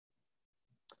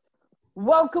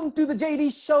Welcome to the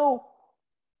JD Show.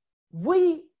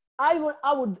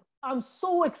 I'm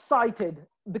so excited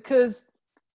because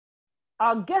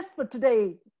our guest for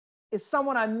today is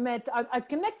someone I met. I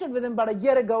connected with him about a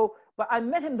year ago, but I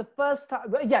met him the first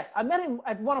time. Yeah, I met him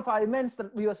at one of our events that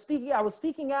I was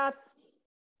speaking at,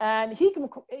 and he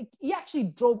actually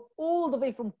drove all the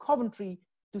way from Coventry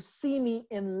to see me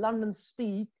in London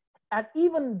speak. And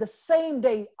even the same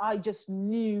day, I just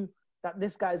knew that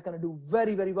this guy is going to do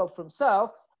very, very well for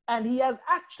himself. And he has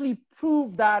actually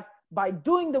proved that by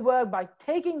doing the work, by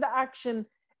taking the action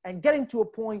and getting to a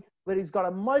point where he's got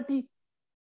a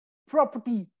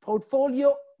multi-property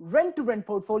portfolio, rent-to-rent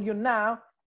portfolio now,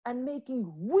 and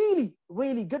making really,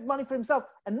 really good money for himself.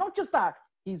 And not just that,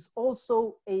 he's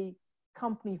also a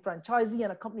company franchisee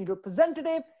and a company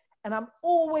representative. And I'm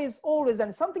always, and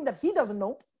it's something that he doesn't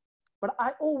know, but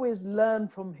I always learn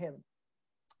from him.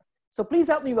 So please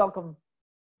help me welcome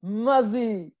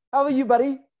Muzzy. How are you,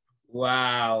 buddy?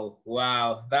 Wow.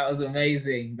 That was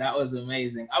amazing.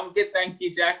 I'm good, thank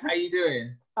you, Jack. How you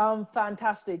doing? I'm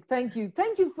fantastic. Thank you.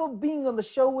 Thank you for being on the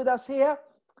show with us here.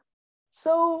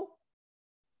 So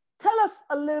tell us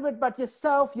a little bit about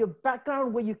yourself, your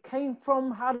background, where you came from.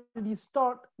 How did you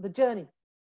start the journey?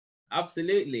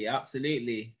 Absolutely.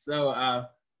 So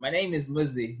my name is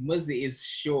Muzzy. Muzzy is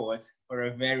short for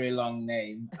a very long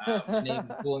name.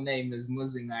 Full name is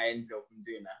Muzingaye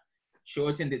Nduna.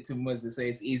 Shortened it to Muzzy, so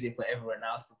it's easier for everyone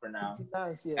else to pronounce.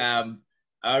 Yes.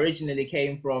 I originally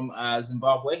came from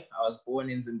Zimbabwe. I was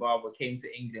born in Zimbabwe, came to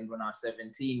England when I was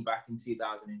 17 back in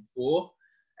 2004.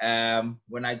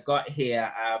 When I got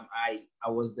here, I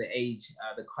was the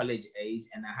college age,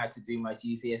 and I had to do my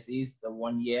GCSEs the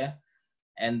 1 year,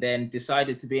 and then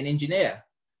decided to be an engineer.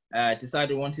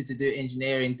 Wanted to do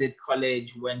engineering, did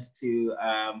college,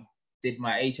 did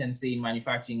my HNC in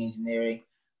manufacturing engineering,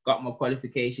 got my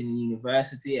qualification in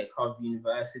university at Cov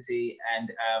University, and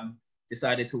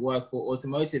decided to work for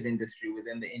automotive industry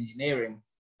within the engineering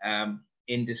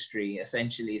industry,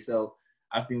 essentially. So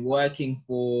I've been working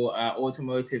for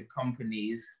automotive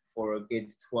companies for a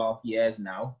good 12 years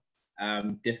now,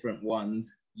 different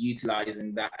ones,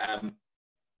 utilizing that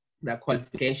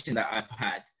qualification that I've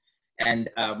had.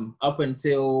 And up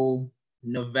until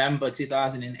November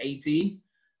 2018,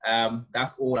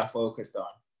 that's all I focused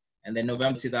on. And then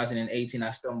November 2018,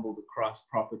 I stumbled across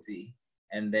property.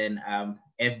 And then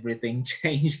everything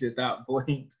changed at that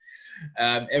point.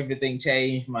 Everything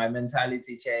changed, my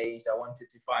mentality changed. I wanted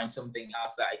to find something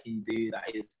else that I can do that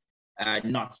is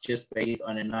not just based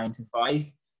on a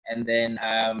 9-to-5. And then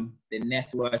the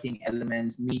networking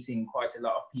element, meeting quite a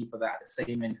lot of people that have the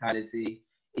same mentality,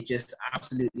 it just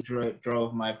absolutely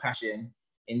drove my passion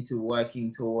into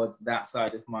working towards that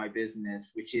side of my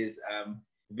business, which is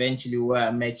eventually where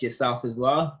I met yourself as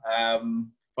well,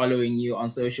 following you on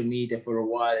social media for a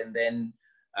while, and then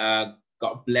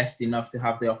got blessed enough to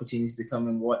have the opportunity to come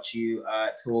and watch you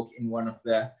talk in one of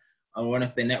the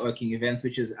networking events,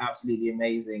 which is absolutely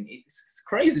amazing. It's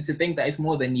crazy to think that it's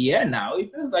more than a year now.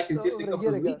 It feels like it's just a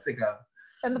couple of weeks ago.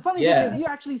 And the funny thing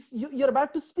is, you're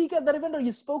about to speak at that event, or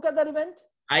you spoke at that event?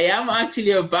 I am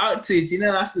actually about to. Do you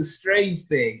know, that's the strange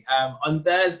thing. On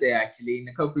Thursday, actually, in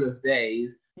a couple of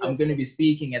days, yes, I'm going to be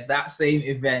speaking at that same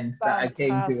event that I came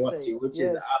to watch you, which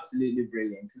is absolutely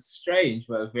brilliant. It's strange,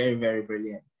 but very, very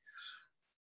brilliant.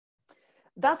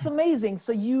 That's amazing.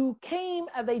 So you came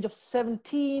at the age of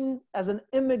 17 as an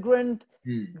immigrant,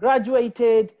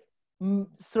 graduated,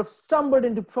 sort of stumbled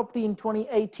into property in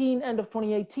 2018, end of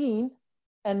 2018.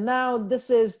 And now this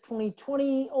is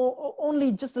 2020, or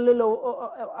only just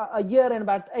a year and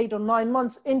about 8 or 9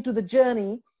 months into the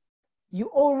journey. You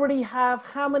already have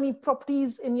how many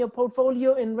properties in your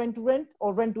portfolio in rent-to-rent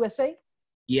or rent-to-SA?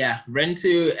 Yeah,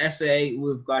 rent-to-SA,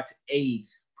 we've got 8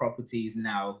 properties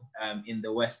now in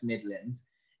the West Midlands.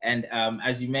 And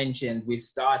as you mentioned, we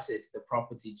started the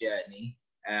property journey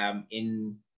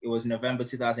it was November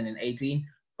 2018.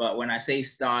 But when I say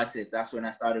started, that's when I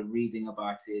started reading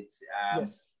about it,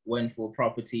 went for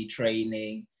property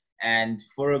training. And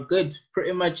for a good,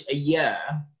 pretty much a year,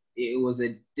 it was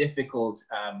a difficult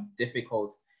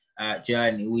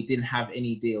journey. We didn't have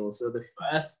any deals. So the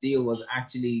first deal was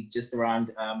actually just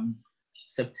around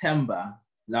September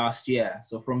last year.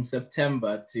 So from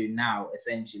September to now,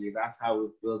 essentially, that's how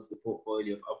we've built the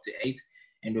portfolio of up to 8.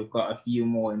 And we've got a few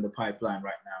more in the pipeline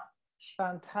right now.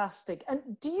 Fantastic. And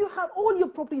do you have all your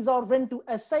properties are rent to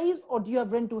SAs, or do you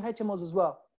have rent to HMOs as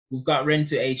well? We've got rent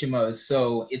to HMOs.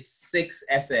 So it's 6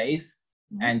 SAs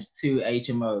and 2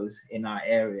 HMOs in our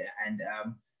area. And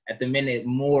at the minute,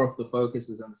 more of the focus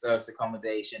is on the service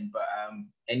accommodation, but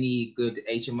any good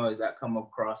HMOs that come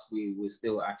across, we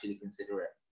still actually consider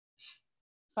it.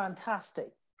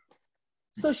 Fantastic.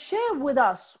 So share with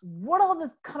us, what are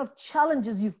the kind of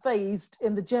challenges you faced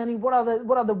in the journey? What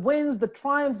are the wins, the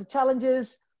triumphs, the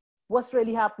challenges? What's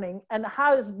really happening? And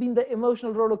how has been the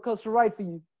emotional roller coaster ride for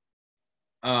you?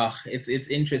 It's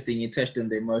interesting you touched on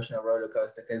the emotional roller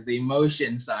coaster, because the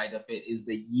emotion side of it is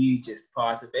the hugest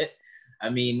part of it. I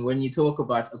mean, when you talk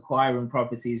about acquiring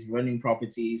properties, running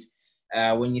properties,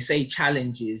 when you say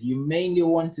challenges, you mainly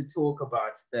want to talk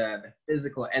about the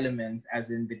physical elements,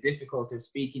 as in the difficulty of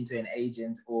speaking to an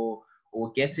agent or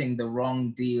getting the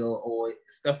wrong deal or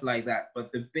stuff like that.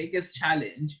 But the biggest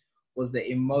challenge was the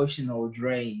emotional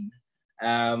drain.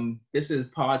 This is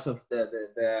part of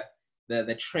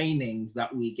the trainings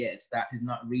that we get that is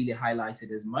not really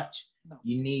highlighted as much. No.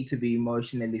 You need to be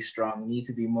emotionally strong. You need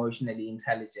to be emotionally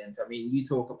intelligent. I mean, you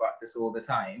talk about this all the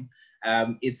time.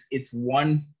 It's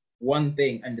one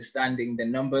thing, understanding the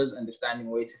numbers, understanding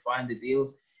where to find the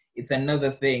deals. It's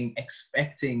another thing,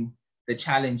 expecting the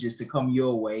challenges to come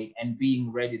your way and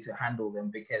being ready to handle them.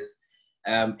 Because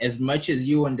as much as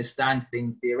you understand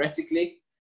things theoretically,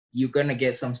 you're gonna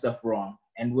get some stuff wrong.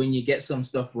 And when you get some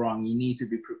stuff wrong, you need to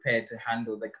be prepared to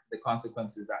handle the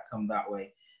consequences that come that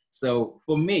way. So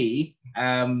for me,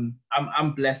 I'm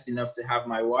blessed enough to have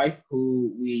my wife,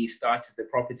 who we started the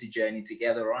property journey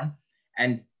together on.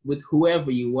 And with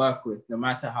whoever you work with, no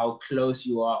matter how close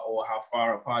you are or how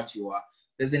far apart you are,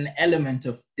 there's an element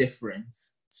of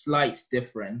difference, slight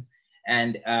difference.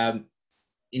 And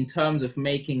in terms of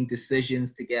making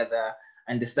decisions together,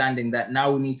 understanding that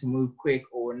now we need to move quick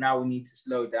or now we need to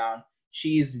slow down.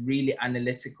 She's really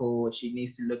analytical. She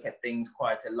needs to look at things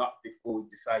quite a lot before we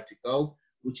decide to go,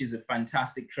 which is a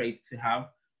fantastic trait to have.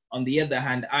 On the other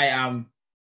hand, I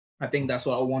think that's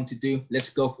what I want to do. Let's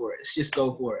go for it. Let's just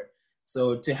go for it.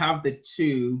 So to have the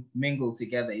two mingle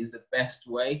together is the best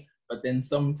way. But then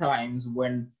sometimes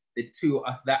when the two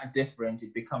are that different,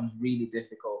 it becomes really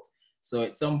difficult. So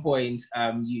at some point,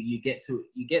 you get to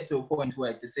a point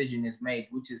where a decision is made,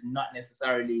 which is not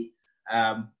necessarily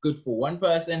good for one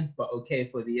person, but okay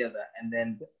for the other. And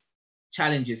then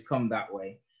challenges come that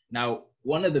way. Now,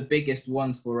 one of the biggest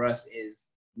ones for us is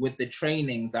with the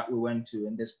trainings that we went to,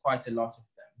 and there's quite a lot of them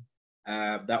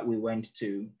that we went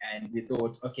to, and we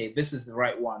thought, okay, this is the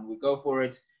right one. We go for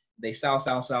it. They sell,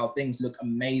 things look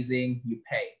amazing, you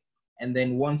pay. And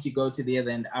then once you go to the other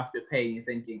end after paying, you're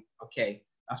thinking, okay,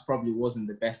 that's probably wasn't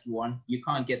the best one. You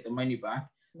can't get the money back.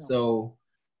 No. So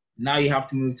now you have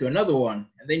to move to another one.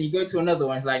 And then you go to another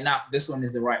one. It's like, nah, this one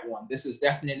is the right one. This is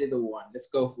definitely the one. Let's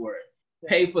go for it. Yeah.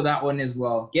 Pay for that one as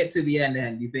well. Get to the end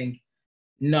and you think,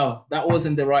 no, that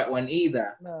wasn't the right one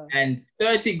either. No. And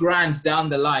 30 grand down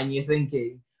the line, you're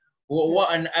thinking, well,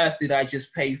 what on earth did I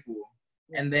just pay for?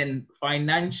 Yeah. And then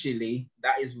financially,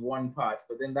 that is one part.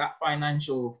 But then that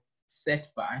financial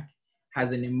setback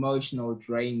has an emotional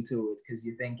drain to it, because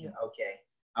you're thinking, okay,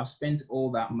 I've spent all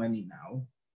that money now.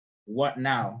 What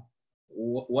now?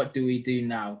 What do we do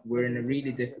now? We're in a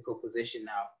really difficult position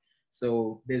now.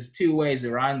 So there's two ways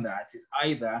around that. It's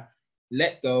either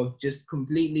let go, just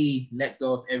completely let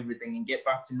go of everything and get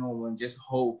back to normal and just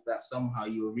hope that somehow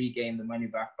you'll regain the money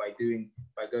back by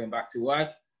going back to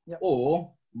work,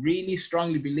 or really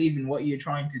strongly believe in what you're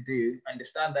trying to do,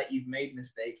 understand that you've made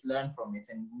mistakes, learn from it,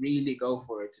 and really go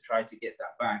for it to try to get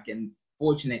that back. And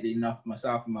fortunately enough,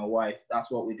 myself and my wife, that's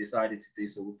what we decided to do.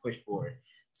 So we pushed for it.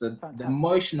 So fantastic. The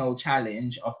emotional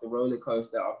challenge of the roller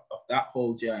coaster of that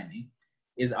whole journey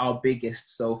is our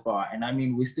biggest so far. And I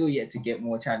mean, we're still yet to get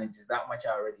more challenges. That much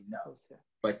I already know.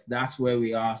 But that's where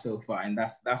we are so far. And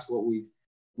that's what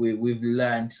we've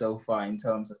learned so far in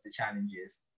terms of the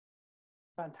challenges.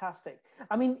 Fantastic.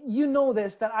 I mean, you know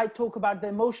this, that I talk about the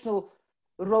emotional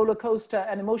roller coaster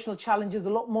and emotional challenges a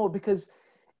lot more, because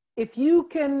if you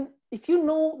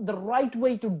know the right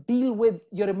way to deal with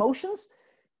your emotions,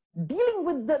 dealing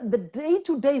with the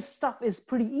day-to-day stuff is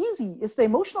pretty easy. It's the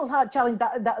emotional challenge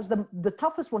that's the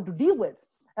toughest one to deal with.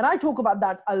 And I talk about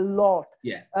that a lot.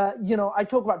 Yeah. I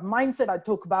talk about mindset. I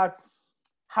talk about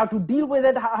how to deal with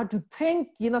it, how to think,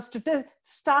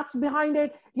 stats behind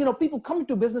it. People come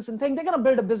to business and think they're going to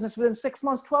build a business within 6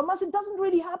 months, 12 months. It doesn't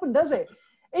really happen, does it?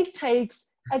 It takes,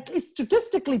 it's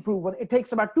statistically proven, it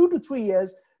takes about 2 to 3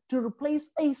 years to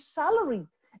replace a salary.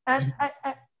 And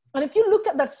if you look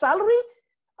at that salary,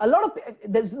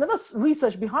 there's another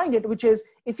research behind it, which is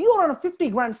if you are on a 50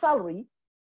 grand salary,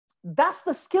 that's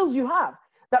the skills you have.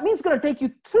 That means it's going to take you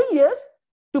 3 years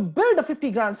to build a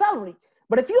 50 grand salary.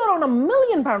 But if you are on a £1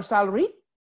 million salary,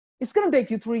 it's going to take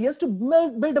you 3 years to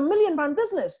build £1 million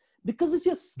business, because it's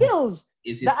your skills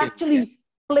actually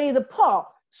play the part.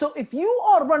 So if you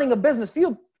are running a business, if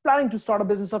you're planning to start a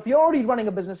business, or if you're already running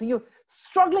a business and you're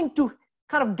struggling to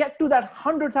kind of get to that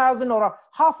 100,000 or a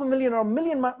 $500,000 or £1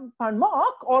 million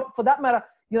mark, or for that matter,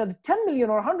 you know, the 10 million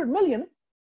or 100 million,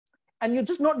 and you're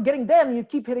just not getting there and you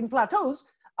keep hitting plateaus,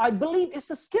 I believe it's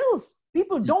the skills.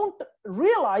 People don't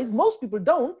realize, most people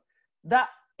don't, that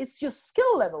it's your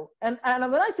skill level. And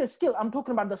when I say skill, I'm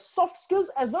talking about the soft skills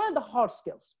as well as the hard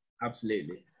skills.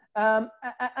 Absolutely. And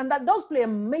that does play a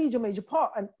major, major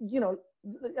part. And, you know,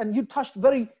 and you touched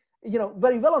very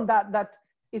well on that, that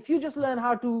if you just learn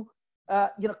how to,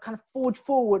 you know, kind of forge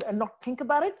forward and not think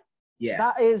about it,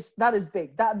 that is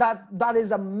big. That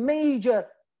is a major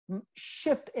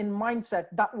shift in mindset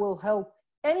that will help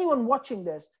anyone watching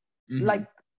this, like,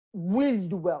 really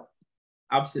do well.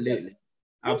 Absolutely.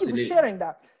 Thank you for sharing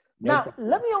that. Now,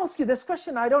 let me ask you this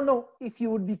question. I don't know if you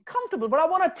would be comfortable, but I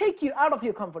want to take you out of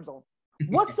your comfort zone.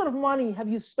 What sort of money have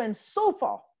you spent so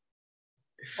far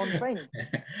on training?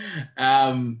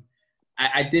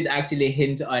 I did actually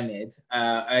hint on it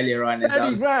earlier on.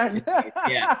 30 grand.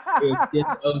 Yeah, it was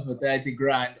just over 30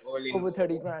 grand. Over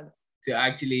 30 grand. To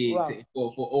actually,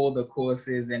 for all the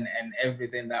courses and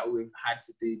everything that we've had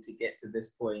to do to get to this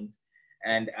point.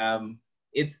 And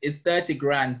it's 30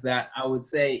 grand that I would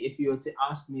say, if you were to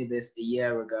ask me this a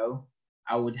year ago,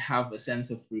 I would have a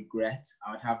sense of regret.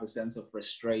 I would have a sense of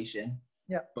frustration.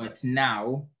 Yeah. But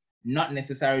now, not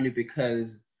necessarily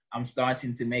because I'm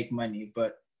starting to make money,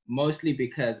 but mostly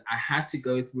because I had to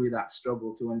go through that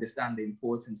struggle to understand the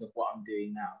importance of what I'm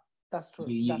doing now. That's true.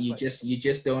 You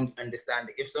just don't understand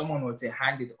it. If someone were to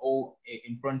hand it all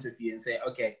in front of you and say,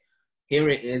 okay, here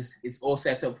it is, it's all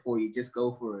set up for you, just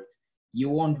go for it, you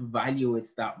won't value it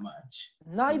that much.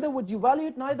 Neither would you value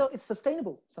it, neither it's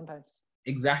sustainable sometimes.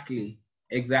 Exactly.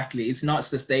 It's not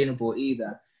sustainable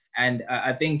either. And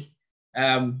I think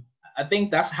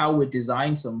that's how we're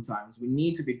designed sometimes. We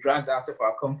need to be dragged out of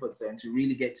our comfort zone to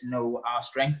really get to know our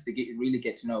strengths, to really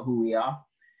get to know who we are.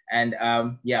 And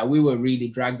we were really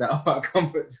dragged out of our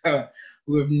comfort zone.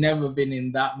 We've never been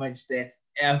in that much debt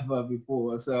ever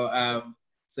before. So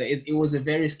it was a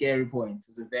very scary point.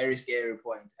 It was a very scary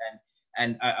point.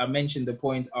 And I mentioned the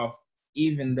point of,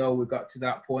 even though we got to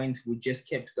that point, we just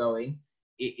kept going.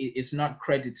 It's not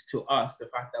credit to us, the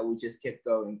fact that we just kept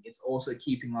going. It's also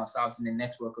keeping ourselves in a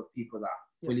network of people that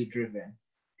are fully driven,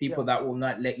 people that will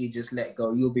not let you just let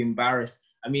go. You'll be embarrassed.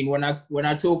 I mean, when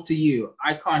I talk to you,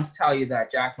 I can't tell you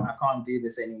that, Jack, I can't do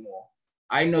this anymore.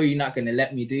 I know you're not going to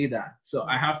let me do that. So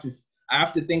I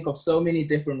have to think of so many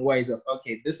different ways of,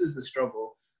 okay, this is the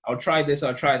struggle. I'll try this,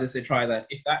 I'll try this, I'll try that.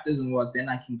 If that doesn't work, then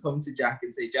I can come to Jack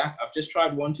and say, Jack, I've just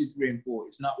tried 1, 2, 3, and 4.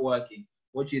 It's not working.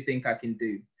 What do you think I can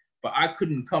do? But I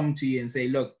couldn't come to you and say,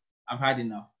 look, I've had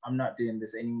enough. I'm not doing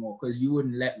this anymore, because you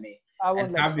wouldn't let me.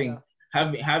 And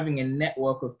having a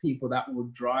network of people that will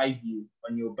drive you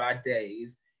on your bad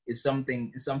days is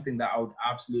something that I would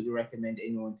absolutely recommend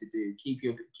anyone to do.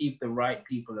 Keep the right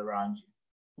people around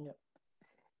you. Yeah.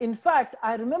 In fact,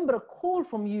 I remember a call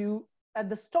from you at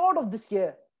the start of this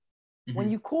year when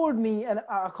you called me, and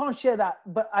I can't share that,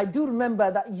 but I do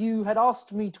remember that you had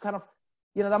asked me to kind of,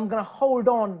 you know, I'm going to hold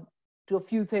on to a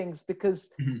few things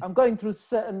because I'm going through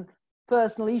certain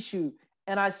personal issue.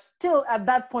 And I still at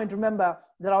that point remember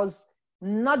that I was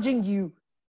nudging you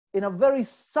in a very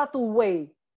subtle way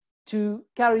to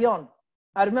carry on.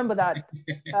 I remember that.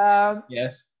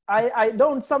 Yes.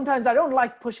 Sometimes I don't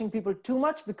like pushing people too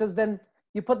much, because then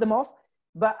you put them off.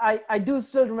 But I do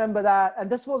still remember that. And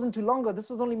this wasn't too long ago. This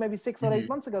was only maybe 6 or 8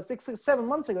 months ago, 6 or 7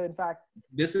 months ago, in fact.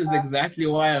 This is exactly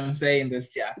why I'm saying this,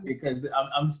 Jack, because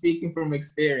I'm speaking from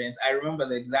experience. I remember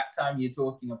the exact time you're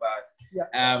talking about.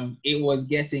 Yeah. It was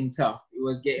getting tough. It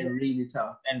was getting really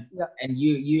tough. And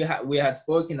we had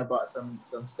spoken about some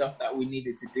stuff that we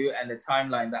needed to do, and the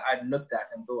timeline that I'd looked at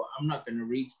and thought, I'm not going to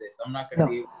reach this. I'm not going to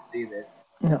be able to do this.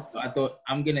 No. So I thought,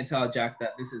 I'm going to tell Jack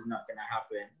that this is not going to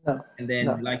happen. No. And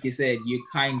then, like you said, you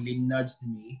kindly nudged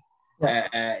me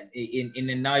in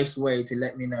a nice way to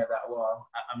let me know that, well,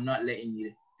 I'm not letting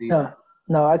you do that.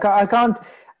 No, I can't.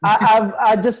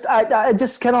 I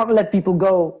just cannot let people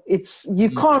go. You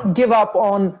can't give up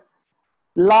on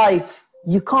life.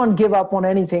 You can't give up on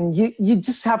anything. You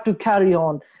just have to carry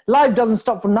on. Life doesn't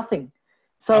stop for nothing.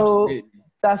 So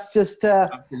that's just,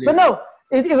 but no,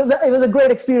 it was a great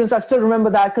experience. I still remember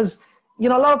that, because, you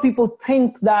know, a lot of people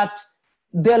think that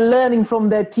they're learning from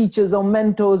their teachers or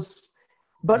mentors,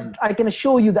 but I can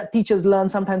assure you that teachers learn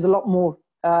sometimes a lot more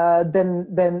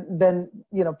than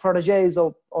you know, proteges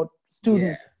or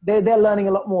students. They're learning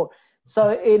a lot more.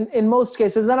 So in most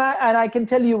cases, and I can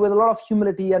tell you with a lot of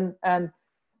humility and a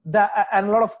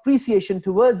lot of appreciation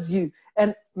towards you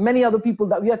and many other people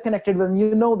that we are connected with, and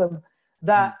you know them,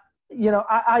 that you know,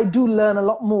 I do learn a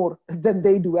lot more than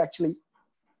they do, actually.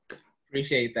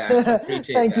 Appreciate that.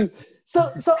 Appreciate Thank that.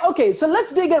 you. Okay, so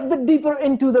let's dig a bit deeper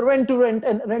into the rent to rent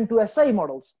and rent to SA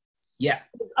models. Yeah.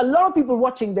 A lot of people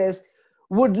watching this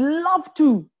would love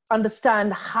to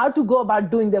understand how to go about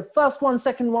doing their first one,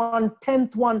 second one,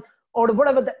 10th one, or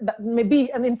whatever that may be.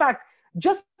 And in fact,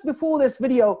 just before this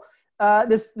video,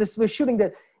 we're shooting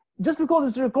this, just before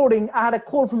this recording, I had a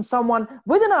call from someone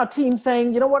within our team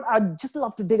saying, you know what, I'd just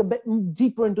love to dig a bit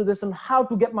deeper into this and how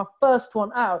to get my first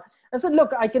one out. I said,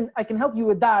 look, I can help you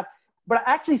with that. But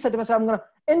I actually said to myself, I'm going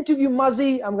to interview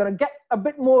Muzzy. I'm going to get a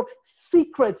bit more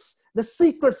secrets, the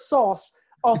secret sauce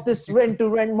of this rent to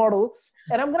rent model.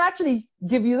 And I'm going to actually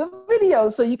give you the video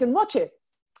so you can watch it.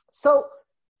 So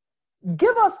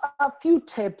give us a few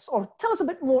tips or tell us a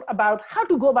bit more about how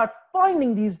to go about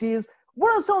finding these deals.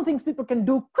 What are some things people can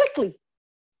do quickly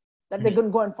that they're going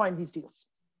to go and find these deals?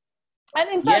 And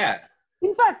in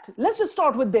fact, let's just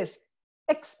start with this.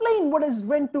 Explain what is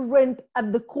rent to rent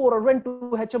at the core, or rent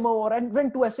to HMO, or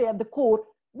rent to SA at the core,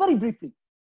 very briefly.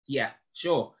 Yeah,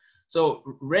 sure. So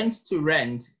rent to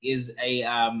rent is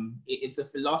it's a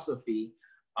philosophy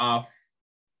of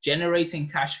generating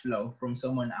cash flow from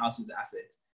someone else's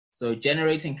asset. So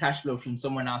generating cash flow from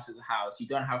someone else's house, you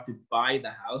don't have to buy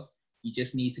the house, you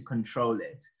just need to control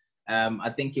it.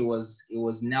 I think it was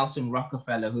Nelson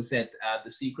Rockefeller who said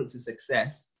the secret to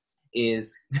success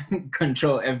is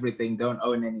control everything, don't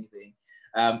own anything.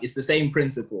 It's the same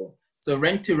principle. So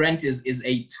rent to rent is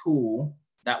a tool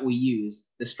that we use.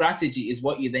 The strategy is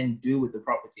what you then do with the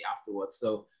property afterwards.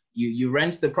 So you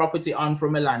rent the property on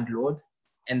from a landlord,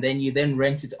 and then you then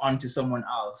rent it on to someone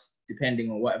else, depending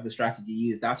on whatever strategy you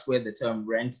use. That's where the term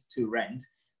rent to rent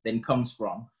then comes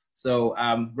from. So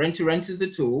rent to rent is the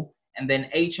tool. And then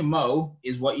HMO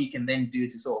is what you can then do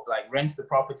to sort of like rent the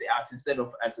property out. Instead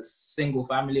of as a single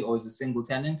family or as a single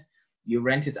tenant, you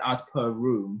rent it out per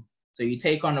room. So you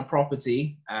take on a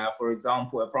property, for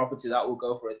example, a property that will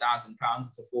go for £1,000,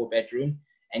 it's a 4-bedroom,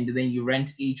 and then you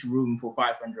rent each room for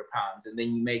 £500, and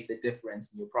then you make the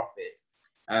difference in your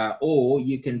profit. Or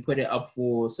you can put it up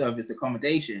for serviced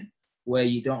accommodation, where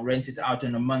you don't rent it out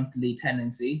on a monthly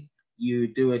tenancy, you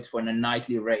do it for a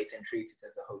nightly rate and treat it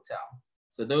as a hotel.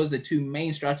 So those are two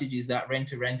main strategies that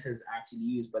rent-to-renters actually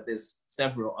use, but there's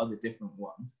several other different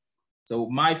ones. So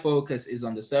my focus is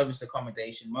on the service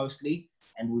accommodation mostly,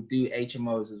 and we'll do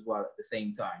HMOs as well at the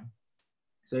same time.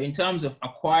 So in terms of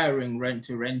acquiring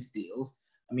rent-to-rent deals,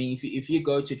 I mean, if you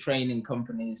go to training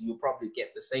companies, you'll probably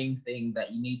get the same thing,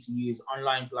 that you need to use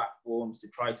online platforms to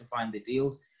try to find the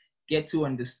deals, get to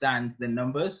understand the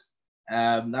numbers.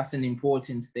 That's an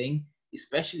important thing,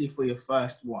 especially for your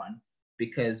first one,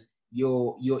 because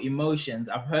your emotions,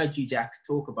 I've heard you, Jax,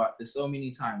 talk about this so many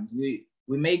times. We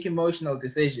make emotional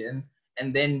decisions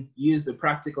and then use the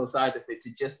practical side of it to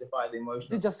justify the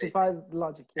emotional. To justify the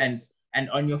logic, yes. And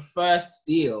on your first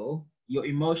deal, your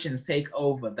emotions take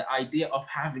over. The idea of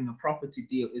having a property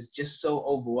deal is just so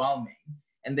overwhelming.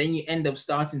 And then you end up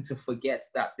starting to forget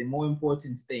that the more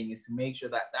important thing is to make sure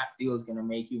that that deal is going to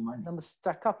make you money. Numbers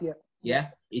stack up, yeah. Yeah,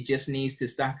 it just needs to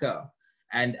stack up.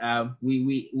 And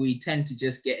we tend to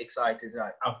just get excited,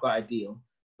 like, I've got a deal,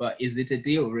 but is it a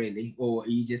deal really? Or are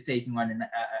you just taking on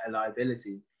a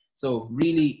liability? So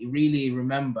really, really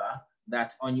remember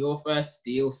that on your first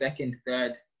deal, second,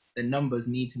 third, the numbers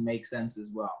need to make sense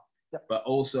as well. Yep. But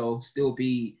also still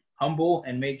be humble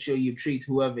and make sure you treat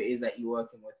whoever it is that you're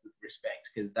working with respect,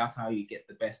 because that's how you get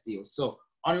the best deals. So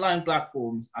online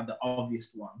platforms are the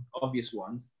obvious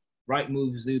ones.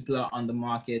 Rightmove, Zoopla on the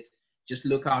market. Just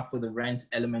look out for the rent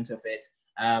element of it.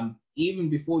 Even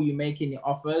before you make any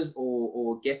offers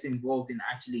or get involved in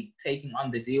actually taking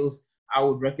on the deals, I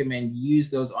would recommend use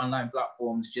those online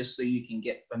platforms just so you can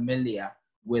get familiar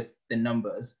with the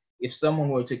numbers. If someone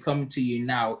were to come to you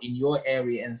now in your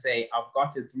area and say, I've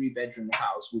got a 3-bedroom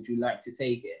house, would you like to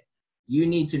take it? You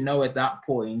need to know at that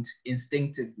point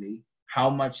instinctively how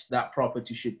much that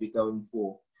property should be going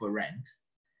for rent.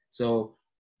 So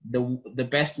the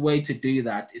best way to do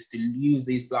that is to use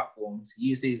these platforms,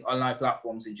 use these online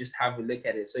platforms, and just have a look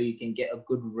at it so you can get a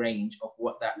good range of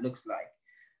what that looks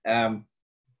like.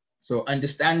 So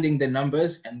understanding the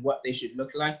numbers and what they should look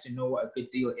like to know what a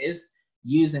good deal is,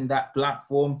 using that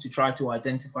platform to try to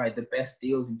identify the best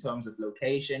deals in terms of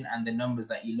location and the numbers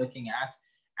that you're looking at.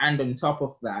 And on top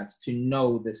of that, to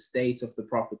know the state of the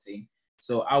property.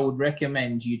 So I would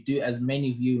recommend you do as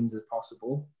many viewings as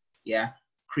possible. Yeah.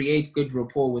 Create good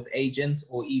rapport with agents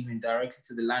or even directly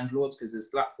to the landlords, because there's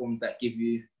platforms that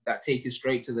take you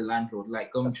straight to the landlord,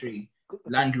 like Gumtree.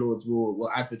 Landlords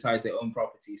will advertise their own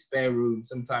property. Spare Room,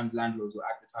 sometimes landlords will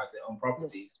advertise their own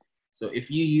properties. Yes. So if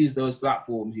you use those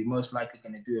platforms, you're most likely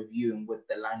going to do a viewing with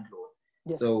the landlord.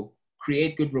 Yes. So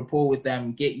create good rapport with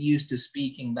them, get used to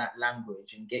speaking that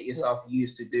language, and get yourself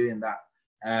used to doing that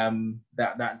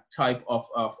that type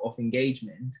of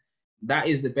engagement. That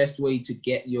is the best way to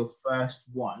get your first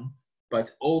one.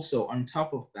 But also on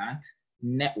top of that,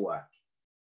 network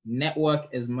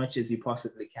as much as you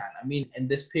possibly can. I mean, in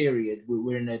this period,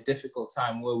 we're in a difficult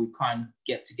time where we can't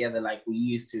get together like we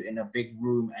used to in a big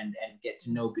room and get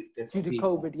to know different people. Due to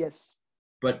COVID, yes.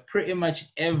 But pretty much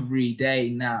every day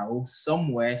now,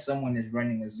 somewhere, someone is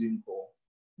running a Zoom call.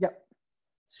 Yep.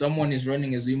 Someone is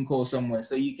running a Zoom call somewhere.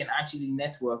 So you can actually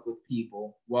network with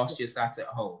people whilst you're sat at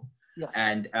home. Yes.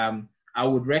 And I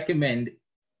would recommend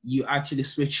you actually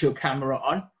switch your camera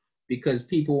on, because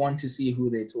people want to see who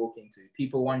they're talking to.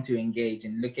 People want to engage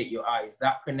and look at your eyes.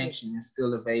 That connection is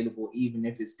still available, even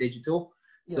if it's digital.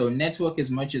 So network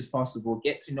as much as possible.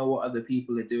 Get to know what other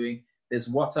people are doing. There's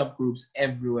WhatsApp groups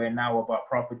everywhere now about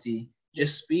property.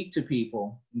 Just speak to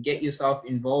people and get yourself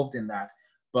involved in that.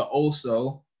 But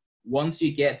also, once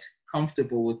you get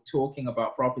comfortable with talking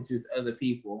about property with other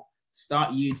people,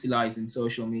 start utilizing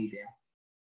social media.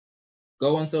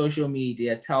 Go on social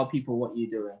media, tell people what you're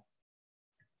doing.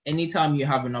 Anytime you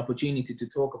have an opportunity to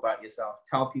talk about yourself,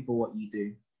 tell people what you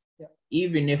do. Yeah.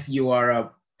 Even if you are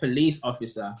a police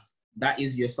officer, that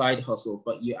is your side hustle,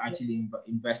 but you actually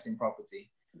invest in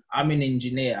property. I'm an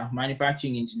engineer,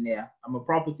 manufacturing engineer. I'm a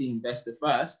property investor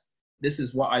first. This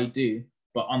is what I do,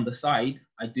 but on the side,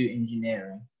 I do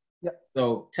engineering. Yeah.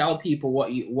 So tell people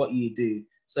what you do,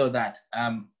 so that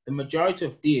the majority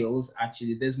of deals,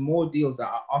 actually, there's more deals that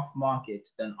are off market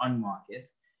than on market.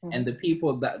 And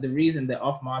the reason they're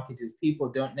off market is people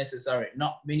don't necessarily,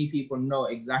 not many people know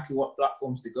exactly what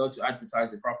platforms to go to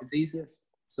advertise their properties. Yes.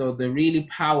 So the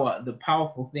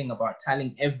powerful thing about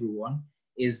telling everyone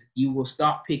is you will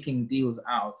start picking deals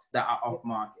out that are off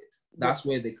market. That's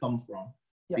where they come from,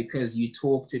 because you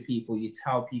talk to people, you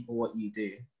tell people what you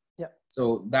do. Yeah.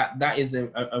 So that is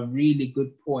a really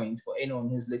good point for anyone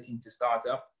who's looking to start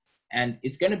up. And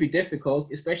it's going to be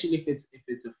difficult, especially if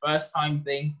it's a first time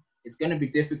thing. It's going to be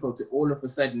difficult to all of a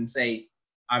sudden say,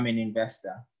 I'm an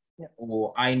investor,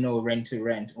 or I know rent to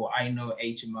rent, or I know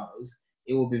HMOs.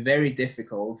 It will be very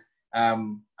difficult.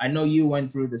 I know you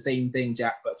went through the same thing,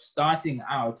 Jack, but starting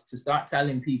out, to start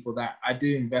telling people that I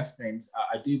do investments,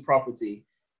 I do property,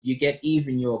 you get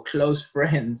even your close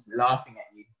friends laughing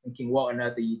at you, thinking, what on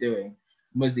earth are you doing?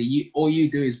 Muzzy, all you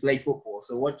do is play football.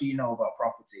 So what do you know about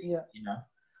property? Yeah. You know?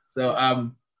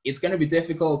 So it's going to be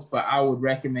difficult, but I would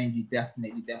recommend you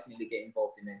definitely get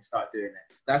involved in it and start doing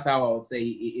it. That's how I would say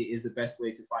it is the best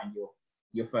way to find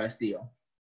your first deal.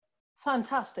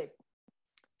 Fantastic.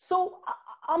 So,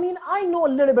 I mean, I know a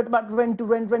little bit about rent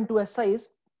to SIs,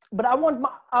 but I want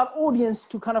our audience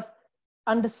to kind of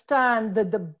understand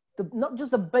the not just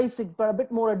the basic, but a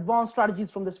bit more advanced strategies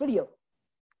from this video.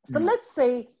 So let's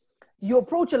say you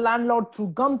approach a landlord through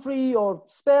Gumtree or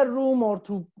Spare Room or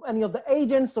through any of the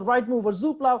agents, or Rightmove or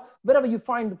Zoopla, wherever you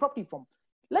find the property from.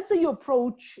 Let's say you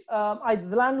approach either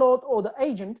the landlord or the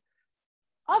agent.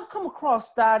 I've come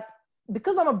across that,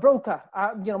 because I'm a broker,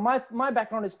 you know, my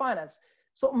background is finance.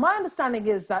 So my understanding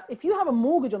is that if you have a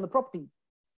mortgage on the property,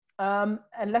 and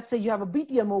let's say you have a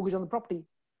BTL mortgage on the property,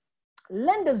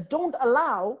 lenders don't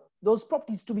allow those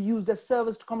properties to be used as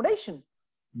serviced accommodation.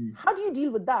 How do you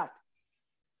deal with that?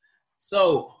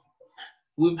 So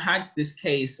we've had this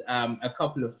case a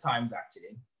couple of times,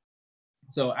 actually.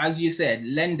 So as you said,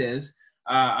 lenders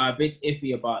are a bit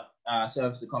iffy about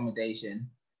service accommodation,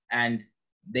 and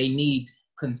they need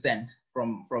consent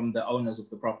from the owners of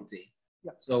the property.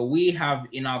 Yeah. So we have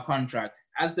in our contract,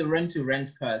 as the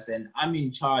rent-to-rent person, I'm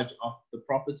in charge of the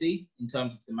property in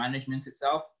terms of the management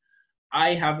itself.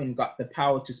 I haven't got the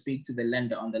power to speak to the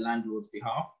lender on the landlord's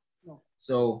behalf. No.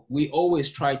 So we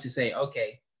always try to say,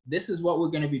 okay, this is what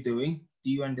we're going to be doing.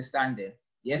 Do you understand it?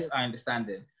 Yes, I understand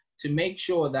it. To make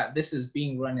sure that this is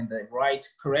being run in the right,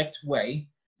 correct way,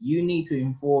 you need to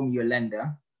inform your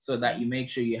lender so that you make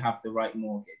sure you have the right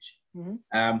mortgage.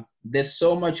 There's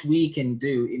so much we can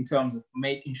do in terms of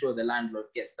making sure the landlord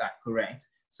gets that correct.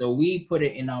 So we put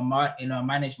it in our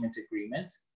management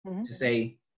agreement to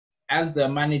say, as the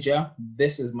manager,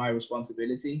 this is my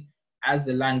responsibility. As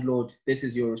the landlord, this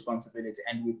is your responsibility.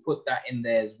 And we put that in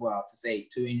there as well to say,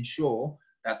 to ensure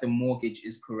that the mortgage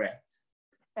is correct.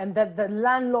 And that the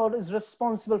landlord is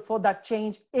responsible for that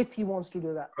change if he wants to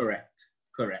do that.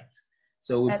 Correct.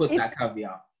 So we put that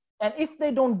caveat. And if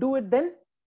they don't do it, then?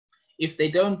 If they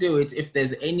don't do it, if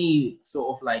there's any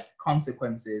sort of like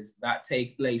consequences that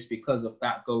take place because of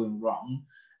that going wrong,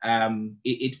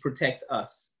 it protects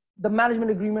us. The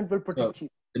management agreement will protect you.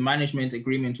 The management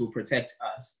agreement will protect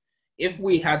us. If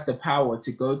we had the power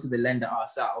to go to the lender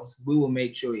ourselves, we will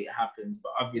make sure it happens,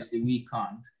 but obviously we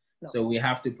can't. No. So we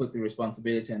have to put the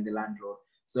responsibility on the landlord.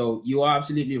 So you are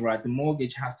absolutely right. The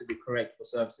mortgage has to be correct for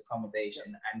service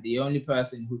accommodation, and the only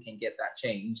person who can get that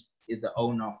changed is the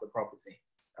owner of the property.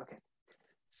 Okay,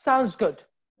 sounds good.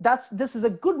 This is a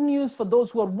good news for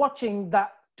those who are watching,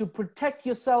 that to protect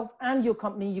yourself and your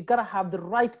company, you got to have the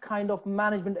right kind of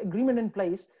management agreement in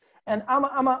place. And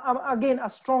I'm again a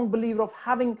strong believer of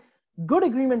having good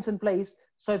agreements in place.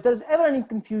 So if there's ever any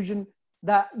confusion,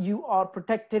 that you are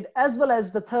protected, as well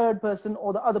as the third person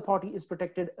or the other party is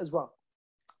protected as well.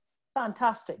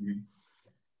 Fantastic. Mm-hmm.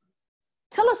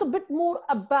 Tell us a bit more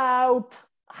about,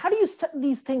 how do you set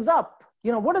these things up?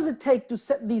 You know, what does it take to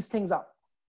set these things up?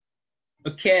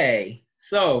 Okay,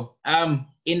 so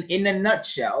in a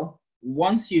nutshell,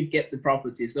 once you get the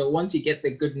property, so once you get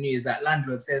the good news that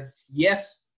landlord says,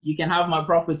 yes, you can have my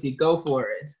property, go for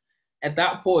it. At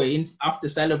that point, after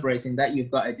celebrating that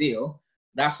you've got a deal,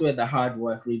 that's where the hard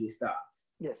work really starts.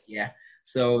 Yes. Yeah.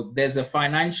 So there's a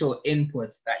financial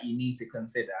input that you need to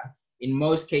consider. In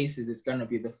most cases, it's going to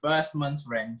be the first month's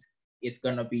rent. It's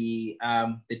going to be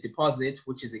the deposit,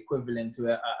 which is equivalent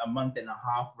to a month and a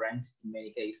half rent in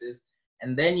many cases.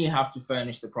 And then you have to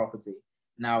furnish the property.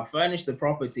 Now, furnish the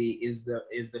property is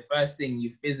the first thing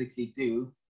you physically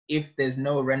do if there's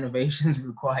no renovations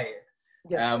required.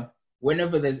 Yes.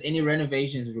 Whenever there's any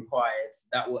renovations required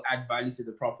that will add value to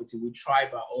the property, we try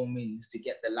by all means to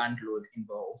get the landlord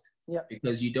involved. Yeah.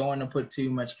 Because you don't want to put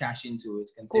too much cash into it,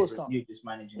 considering you're just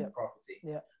managing the property.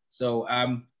 Yeah. So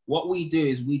what we do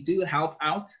is we do help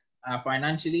out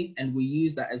financially, and we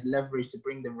use that as leverage to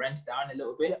bring the rent down a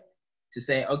little bit, to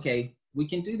say, okay, we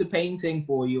can do the painting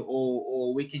for you,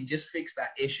 or we can just fix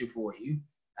that issue for you.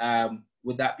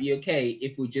 Would that be okay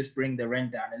if we just bring the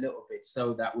rent down a little bit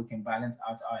so that we can balance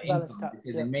out our income?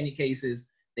 Because in many cases,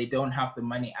 they don't have the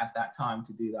money at that time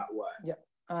to do that work. Yeah,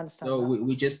 I understand. So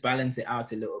we just balance it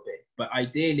out a little bit. But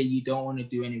ideally, you don't want to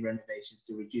do any renovations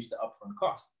to reduce the upfront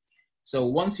cost. So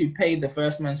once you pay the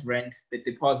first month's rent, the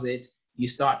deposit, you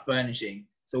start furnishing.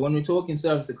 So when we're talking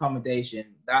service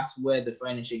accommodation, that's where the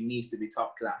furnishing needs to be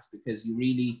top class, because you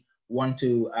really want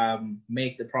to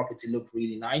make the property look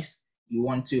really nice. You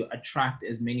want to attract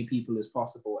as many people as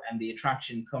possible, and the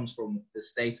attraction comes from the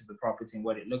state of the property and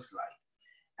what it looks like,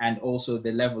 and also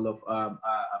the level of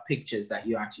pictures that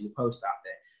you actually post out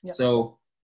there. Yep. So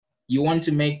you want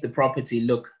to make the property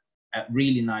look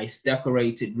really nice,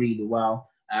 decorated really well.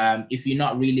 If you're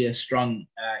not really a strong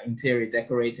interior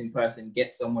decorating person,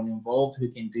 get someone involved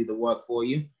who can do the work for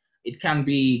you. It can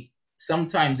be,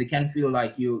 sometimes it can feel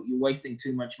like you're wasting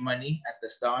too much money at the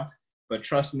start, but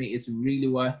trust me, it's really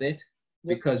worth it.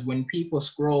 Yep. Because when people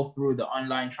scroll through the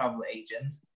online travel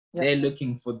agents, they're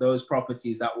looking for those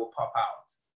properties that will pop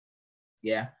out.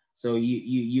 Yeah. So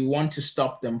you want to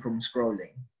stop them from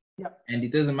scrolling. Yep. And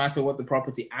it doesn't matter what the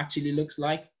property actually looks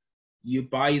like. You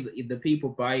buy, the people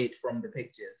buy it from the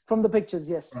pictures. From the pictures,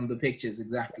 yes. From the pictures,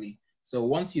 exactly. So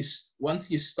once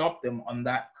you stop them on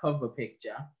that cover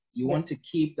picture, you want to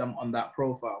keep them on that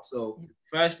profile. So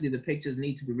firstly, the pictures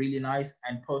need to be really nice,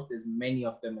 and post as many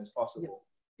of them as possible.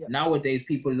 Yep. Nowadays,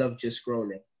 people love just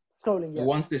scrolling. So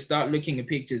once they start looking at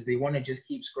pictures, they want to just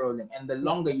keep scrolling. And the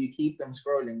longer you keep them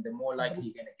scrolling, the more likely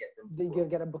you're going to get them to you're going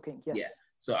to get a booking, yes. Yeah.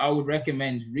 So I would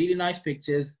recommend really nice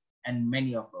pictures and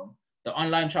many of them. The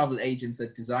online travel agents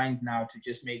are designed now to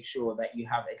just make sure that you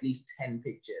have at least 10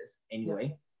 pictures anyway.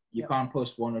 Yep. You can't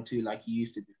post 1 or 2 like you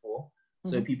used to before.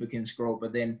 So people can scroll,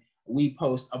 but then we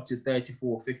post up to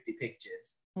 34, 50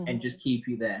 pictures and just keep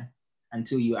you there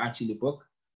until you actually book.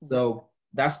 So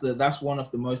that's one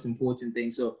of the most important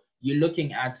things. So you're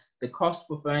looking at the cost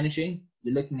for furnishing,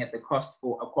 you're looking at the cost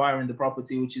for acquiring the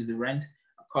property, which is the rent,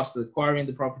 a cost of acquiring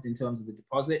the property in terms of the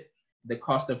deposit, the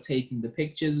cost of taking the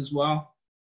pictures as well.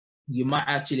 You might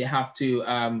actually have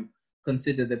to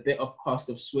consider the bit of cost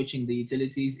of switching the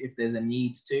utilities if there's a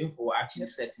need to, or actually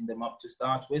setting them up to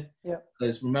start with.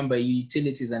 Because remember,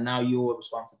 utilities are now your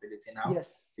responsibility now.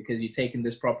 Because you're taking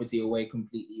this property away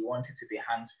completely. You want it to be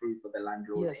hands-free for the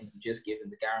landlord, and you just give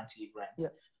them the guaranteed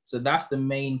rent. So that's the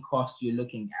main cost you're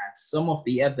looking at. Some of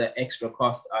the other extra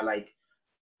costs are like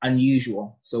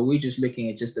unusual. So we're just looking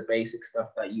at just the basic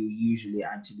stuff that you usually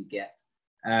actually get.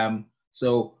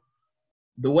 So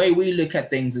the way we look at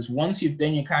things is, once you've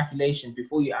done your calculation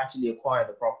before you actually acquire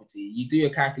the property, you do your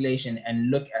calculation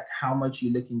and look at how much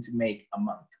you're looking to make a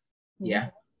month.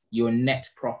 Your net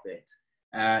profit.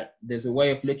 There's a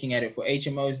way of looking at it for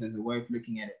HMOs. There's a way of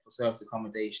looking at it for service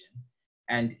accommodation.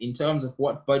 And in terms of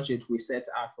what budget we set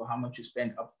out for how much you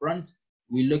spend up front,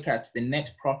 we look at the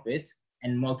net profit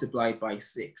and multiply it by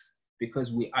 6,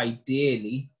 because we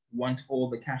ideally want all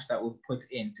the cash that we've put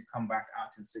in to come back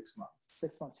out in 6 months.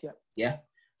 6 months, yeah. Yeah.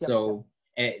 Yep. So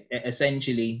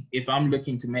essentially, if I'm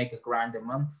looking to make £1,000 a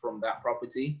month from that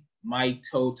property, my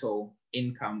total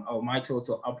income or my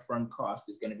total upfront cost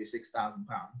is going to be £6,000.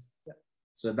 Yeah.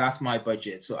 So that's my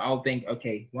budget. So I'll think,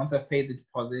 okay, once I've paid the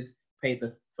deposit, paid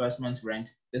the first month's rent,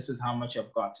 this is how much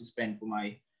I've got to spend for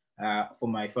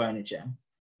my furniture.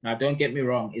 Now, don't get me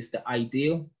wrong, it's the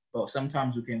ideal, but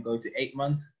sometimes we can go to 8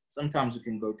 months, sometimes we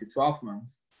can go to 12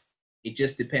 months. It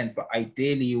just depends, but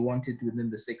ideally you want it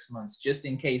within the 6 months, just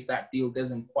in case that deal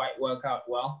doesn't quite work out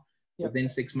well. Yep. Within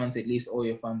 6 months, at least all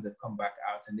your funds have come back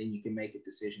out, and then you can make a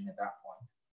decision at that point.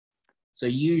 So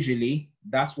usually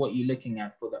that's what you're looking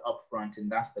at for the upfront,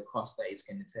 and that's the cost that it's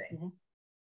going to take. Mm-hmm.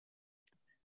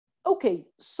 Okay,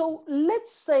 so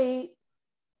let's say,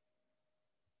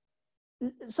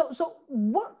 so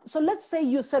let's say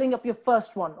you're setting up your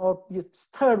first one or your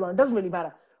third one, it doesn't really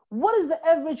matter. What is the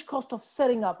average cost of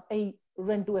setting up a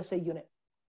rent to SA unit?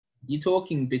 You're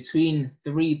talking between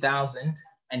 £3,000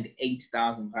 and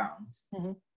 £8,000.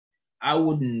 Mm-hmm. I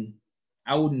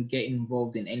wouldn't get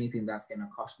involved in anything that's going to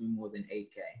cost me more than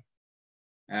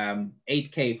 8K.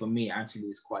 8K for me actually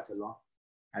is quite a lot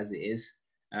as it is.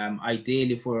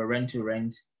 Ideally for a rent to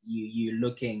rent, you're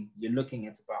looking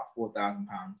at about £4,000.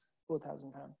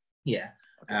 £4,000. Yeah.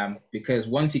 Okay. Because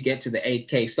once you get to the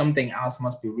 8K, something else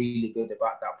must be really good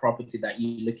about that property that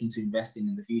you're looking to invest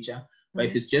in the future. But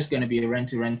if it's just going to be a rent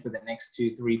to rent for the next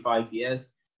 2, 3, 5 years,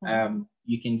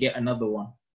 you can get another one.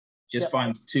 Just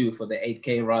find 2 for the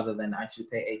 8K rather than actually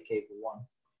pay 8K for one.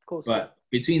 Of course. But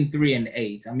between 3 and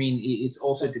 8, I mean, it's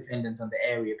also dependent on the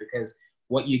area, because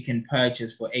what you can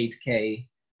purchase for 8K,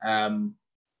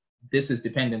 this is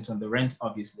dependent on the rent,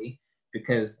 obviously,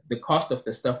 because the cost of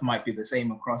the stuff might be the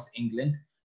same across England,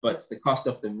 but the cost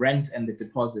of the rent and the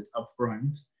deposit up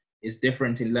front is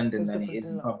different in London than it is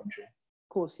in Coventry. Of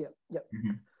course, yeah.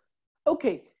 Mm-hmm.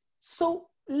 Okay, so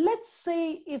let's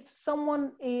say if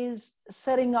someone is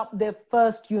setting up their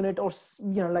first unit or,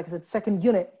 like I said, second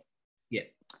unit. Yeah.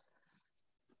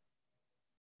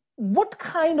 What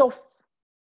kind of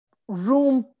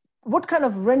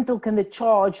rental can they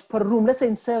charge per room? Let's say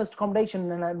in serviced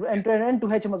accommodation, and rent to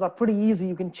HMOs are pretty easy.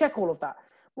 You can check all of that.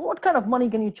 What kind of money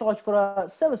can you charge for a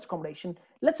serviced accommodation?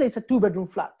 Let's say it's a 2-bedroom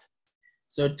flat.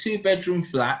 So 2-bedroom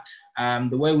flat,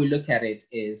 the way we look at it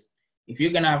is, if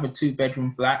you're going to have a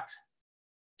 2-bedroom flat,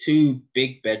 2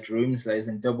 big bedrooms, that is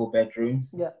in double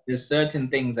bedrooms, there's certain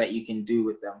things that you can do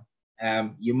with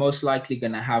them. You're most likely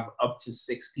going to have up to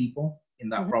 6 people in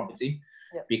that property,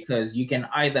 because you can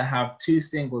either have 2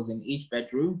 singles in each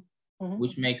bedroom,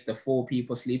 which makes the 4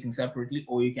 people sleeping separately,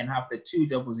 or you can have the 2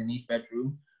 doubles in each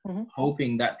bedroom,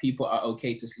 hoping that people are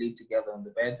okay to sleep together on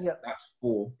the beds. That's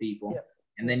 4 people.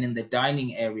 And then in the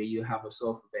dining area, you have a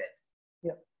sofa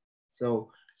bed.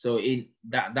 So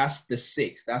that's the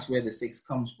 6. That's where the 6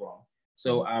 comes from.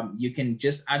 So you can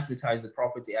just advertise the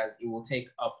property as it will take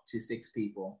up to 6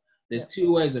 people. There's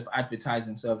 2 ways of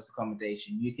advertising service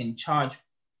accommodation. You can charge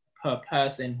per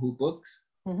person who books,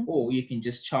 or you can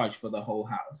just charge for the whole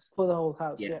house. For the whole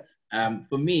house,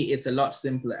 For me, it's a lot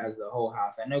simpler as the whole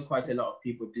house. I know quite a lot of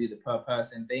people do the per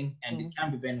person thing, and it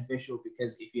can be beneficial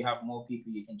because if you have more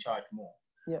people, you can charge more.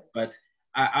 But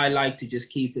I like to just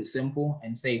keep it simple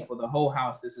and say for the whole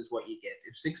house, this is what you get.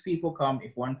 If 6 people come,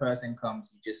 if 1 person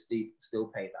comes, you just still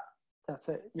pay that. That's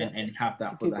it. And have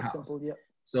that for the house. Simple,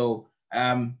 So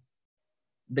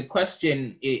the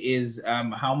question is,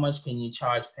 how much can you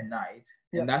charge per night?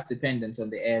 And that's dependent on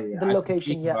the area. The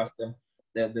location,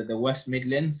 the West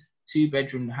Midlands,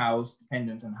 2-bedroom house,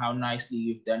 dependent on how nicely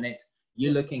you've done it,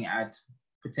 you're looking at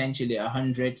potentially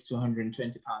 £100 to £120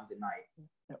 a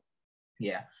night.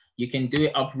 Yeah, you can do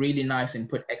it up really nice and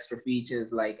put extra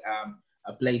features like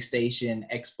a PlayStation,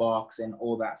 Xbox, and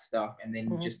all that stuff, and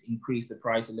then just increase the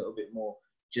price a little bit more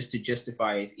just to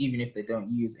justify it. Even if they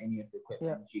don't use any of the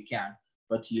equipment, you can.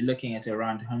 But you're looking at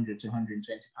around £100 to £120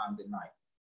 a night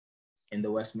in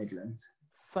the West Midlands.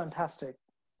 Fantastic.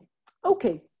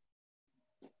 Okay.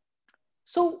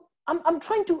 So I'm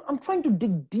trying to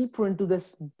dig deeper into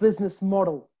this business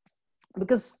model,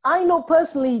 because I know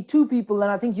personally 2 people,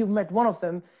 and I think you've met one of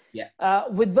them,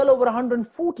 with well over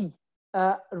 140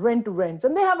 rent to rents,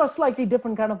 and they have a slightly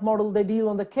different kind of model. They deal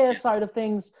on the care side of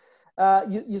things.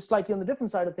 You're slightly on the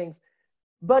different side of things.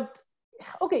 But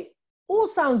okay, all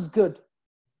sounds good.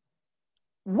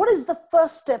 What is the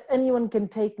first step anyone can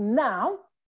take now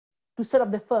to set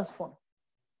up their first one?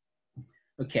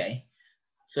 Okay.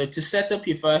 So to set up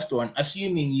your first one,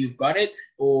 assuming you've got it,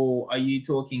 or are you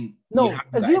talking? No,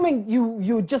 assuming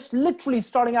you just literally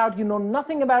starting out, you know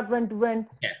nothing about rent to rent.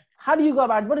 Yeah. How do you go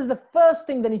about it? What is the first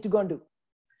thing they need to go and do?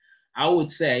 I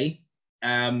would say,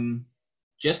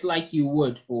 just like you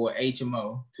would for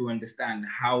HMO to understand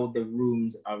how the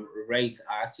rooms are rates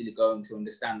are actually going to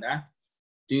understand that,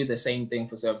 do the same thing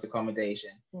for service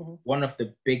accommodation. One of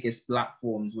the biggest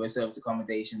platforms where service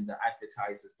accommodations are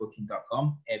advertised is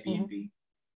booking.com, Airbnb.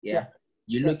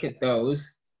 You look at those,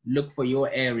 look for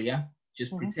your area,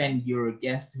 just pretend you're a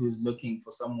guest who's looking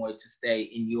for somewhere to stay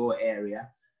in your area.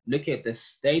 Look at the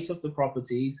state of the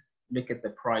properties, look at the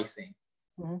pricing.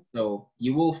 So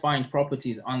you will find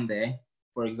properties on there.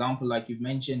 For example, like you've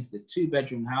mentioned, the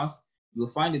 2-bedroom house, you'll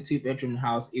find a 2-bedroom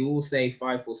house. It will say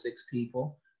 5 or 6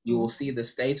 people. You will see the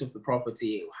state of the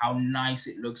property, how nice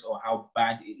it looks or how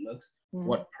bad it looks,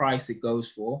 what price it goes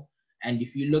for. And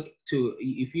if you look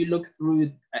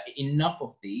through enough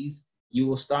of these, you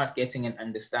will start getting an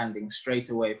understanding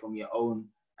straight away from your own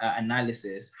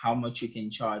analysis, how much you can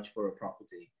charge for a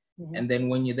property. And then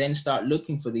when you then start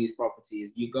looking for these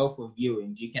properties, you go for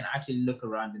viewings, you can actually look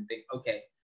around and think, okay,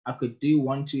 I could do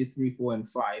 1, 2, 3, 4,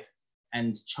 and 5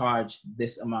 and charge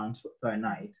this amount per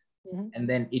night. And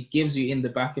then it gives you in the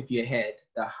back of your head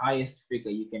the highest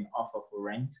figure you can offer for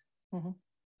rent.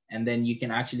 And then you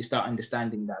can actually start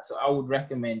understanding that. So I would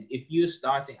recommend, if you're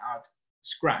starting out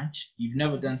scratch, you've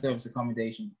never done service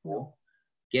accommodation before,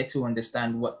 get to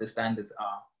understand what the standards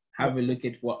are. Have a look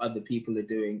at what other people are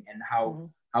doing and how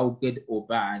good or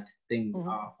bad things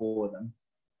are for them.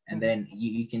 And then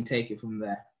you can take it from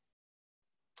there.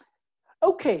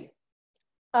 Okay.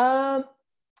 And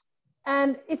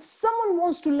if someone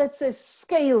wants to, let's say,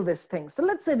 scale this thing, so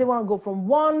let's say they want to go from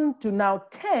 1 to now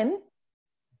 10,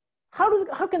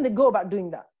 how can they go about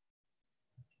doing that?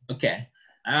 Okay.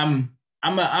 I'm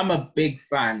a big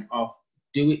fan of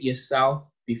do it yourself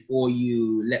before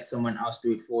you let someone else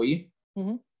do it for you.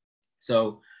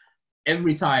 So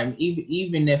every time,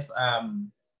 even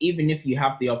if you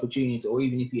have the opportunity or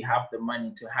even if you have the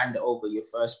money to hand over your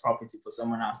first property for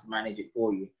someone else to manage it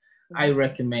for you, I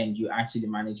recommend you actually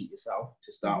manage it yourself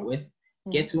to start with.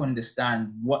 Get to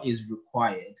understand what is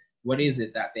required. What is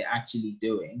it that they're actually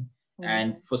doing?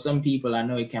 And for some people, I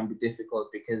know it can be difficult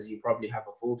because you probably have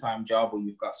a full-time job or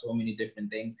you've got so many different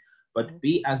things, but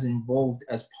be as involved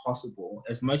as possible,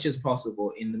 as much as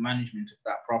possible in the management of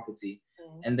that property.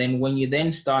 And then when you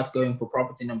then start going for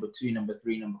property number 2, number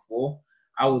 3, number 4,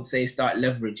 I would say start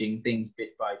leveraging things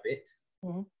bit by bit.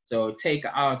 So take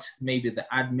out maybe the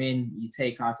admin, you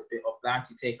take out a bit of that,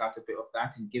 you take out a bit of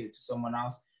that and give it to someone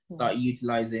else. Start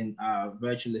utilizing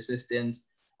virtual assistants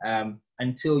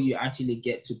until you actually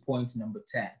get to point number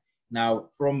 10. Now,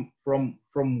 from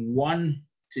 1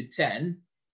 to 10,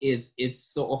 it's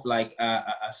sort of like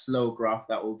a slow graph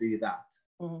that will do that.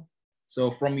 So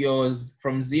from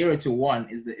 0 to 1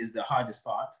 is the hardest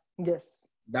part. Yes.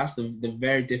 That's the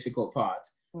very difficult part.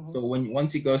 So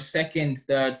once you go second,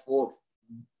 third, fourth,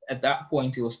 at that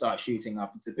point it will start shooting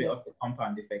up. It's a bit of the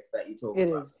compound effects that you talk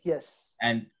about. It is, yes.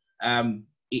 And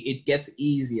it gets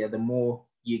easier the more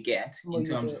you get in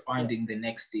terms of finding the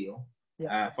next deal.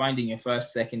 Finding your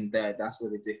first, second, third, that's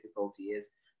where the difficulty is.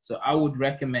 So I would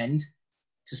recommend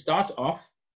to start off,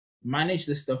 manage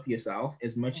the stuff yourself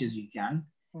as much as you can.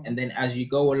 And then as you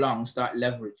go along, start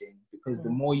leveraging, because the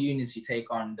more units you take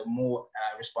on, the more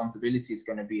responsibility it's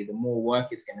going to be, the more work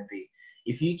it's going to be.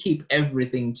 If you keep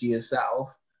everything to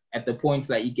yourself, at the point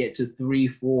that you get to 3,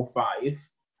 4, 5,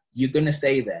 you're going to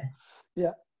stay there.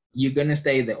 You're going to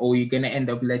stay there, or you're going to end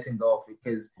up letting go of it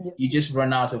because you just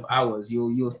run out of hours.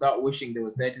 You'll start wishing there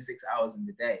was 36 hours in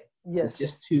the day. It's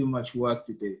just too much work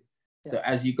to do. So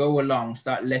as you go along,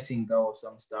 start letting go of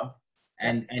some stuff.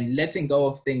 And letting go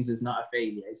of things is not a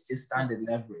failure. It's just standard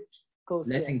leverage.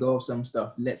 Letting go of some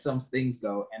stuff, let some things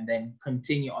go, and then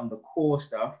continue on the core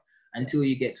stuff until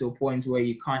you get to a point where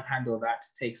you can't handle that,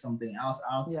 take something else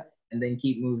out, and then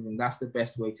keep moving. That's the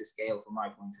best way to scale from my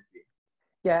point of view.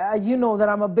 Yeah, you know that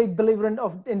I'm a big believer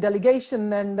in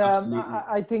delegation, and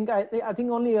I think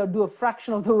only I do a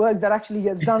fraction of the work that actually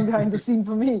gets done behind the scene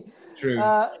for me. True.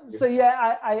 So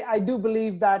yeah, I do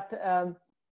believe that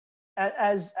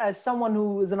as someone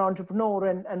who is an entrepreneur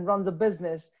and runs a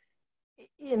business,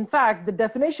 in fact, the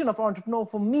definition of entrepreneur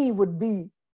for me would be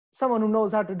someone who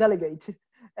knows how to delegate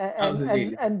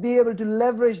and be able to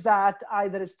leverage that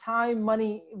either as time,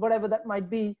 money, whatever that might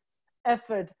be,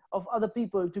 effort of other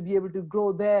people to be able to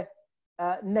grow their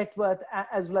net worth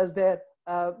as well as their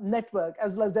network,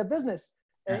 as well as their business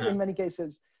in many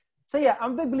cases. So yeah,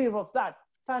 I'm a big believer of that.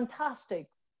 Fantastic.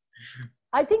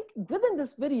 I think within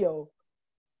this video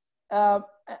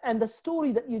and the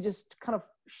story that you just kind of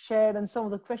shared and some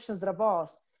of the questions that I've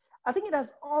asked, I think it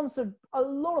has answered a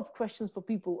lot of questions for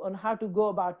people on how to go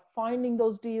about finding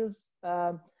those deals.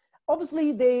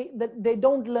 obviously they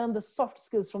don't learn the soft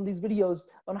skills from these videos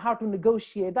on how to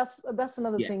negotiate. That's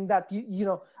another thing that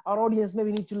our audience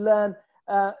maybe need to learn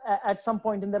at some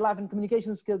point in their life. And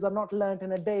communication skills are not learned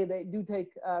in a day. They do take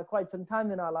quite some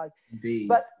time in our life. Indeed.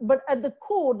 But at the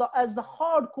core, as the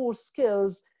hardcore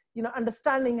skills,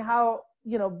 understanding how,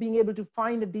 being able to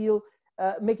find a deal,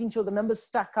 making sure the numbers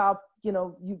stack up,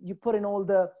 you put in all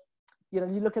the, you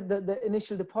look at the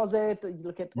initial deposit, you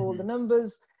look at all the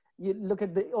numbers, you look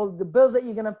at all the bills that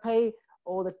you're going to pay,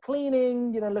 or the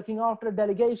cleaning, looking after a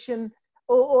delegation,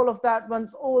 all of that.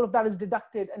 Once all of that is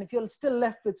deducted, and if you're still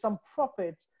left with some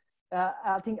profits,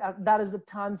 I think that is the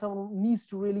time someone needs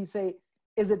to really say,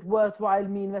 is it worthwhile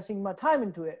me investing my time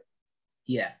into it?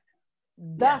 Yeah.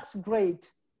 That's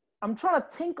great. I'm trying to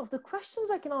think of the questions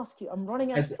I can ask you. I'm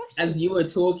running out of questions. As you were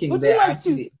talking, Would you like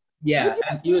to? Yeah,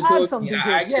 as you were talking,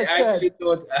 I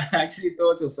actually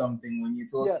thought of something when you're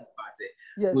talking about it.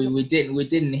 Yes. We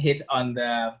didn't hit on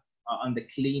the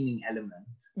cleaning element.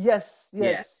 Yes.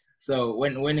 Yeah. So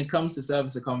when it comes to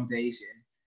service accommodation,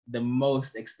 the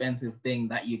most expensive thing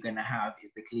that you're gonna have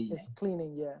is the cleaning. It's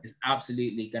cleaning, yeah. It's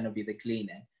absolutely gonna be the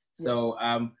cleaning. So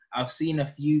I've seen a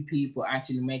few people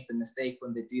actually make the mistake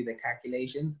when they do the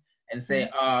calculations and say,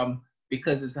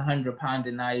 because it's £100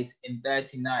 a night, in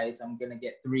 30 nights, I'm going to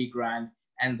get £3,000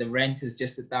 and the rent is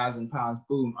just £1,000.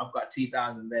 Boom, I've got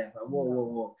 2,000 there. Like,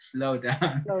 whoa, slow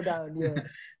down. Slow down, yeah.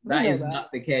 That is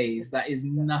not the case. That is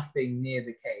nothing near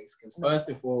the case. Because first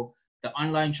of all, the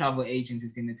online travel agent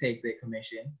is going to take their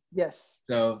commission. Yes.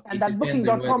 So and that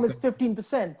booking.com is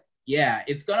 15%. Yeah,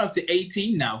 it's gone up to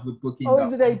 18 now with booking. Oh,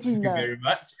 is it 18 now? Thank you very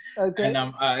much. Okay.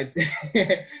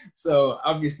 And so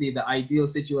obviously the ideal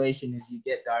situation is you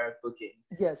get direct bookings.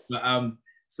 Yes. But,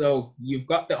 so you've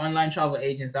got the online travel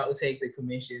agents that will take the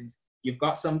commissions. You've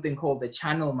got something called the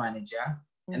channel manager,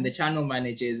 and the channel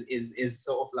manager is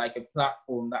sort of like a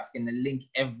platform that's going to link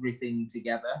everything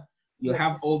together. You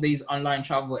have all these online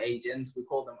travel agents. We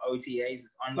call them OTAs.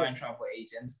 It's online travel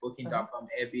agents, Booking.com,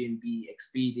 Airbnb,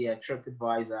 Expedia,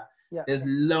 TripAdvisor. There's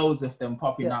loads of them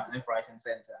popping out left, right, and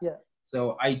center. Yeah.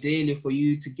 So ideally, for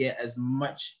you to get as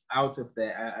much out of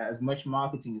there, as much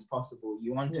marketing as possible,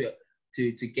 you want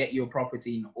to get your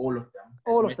property in all of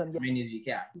them. As many as you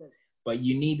can. Yes. But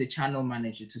you need a channel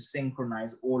manager to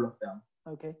synchronize all of them.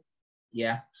 Okay.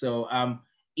 Yeah. So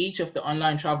each of the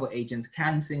online travel agents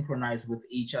can synchronize with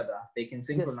each other. They can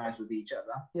synchronize with each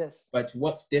other. Yes. But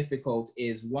what's difficult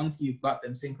is once you've got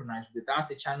them synchronized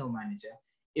without a channel manager,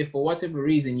 if for whatever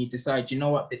reason you decide, you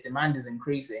know what, the demand is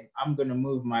increasing, I'm going to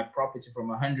move my property from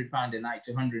 £100 a night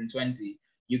to 120,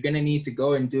 you're going to need to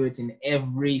go and do it in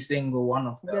every single one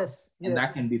of them. Yes. And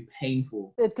that can be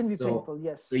painful. It can be painful,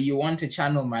 yes. So you want a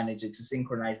channel manager to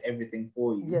synchronize everything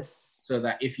for you. Yes. So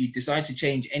that if you decide to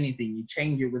change anything, you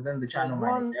change it within the channel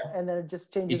manager. And then it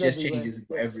just changes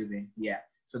for everything. Yeah.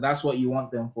 So that's what you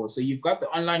want them for. So you've got the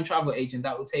online travel agent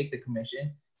that will take the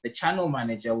commission. The channel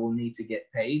manager will need to get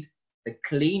paid. The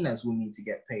cleaners will need to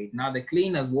get paid. Now, the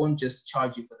cleaners won't just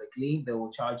charge you for the clean. They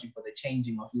will charge you for the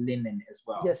changing of linen as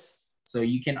well. Yes. So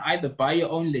you can either buy your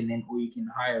own linen or you can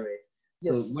hire it.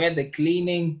 So where the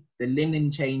cleaning, the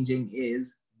linen changing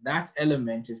is, that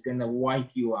element is going to wipe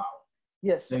you out.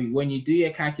 Yes. So when you do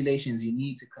your calculations, you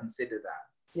need to consider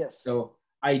that. Yes. So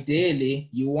ideally,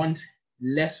 you want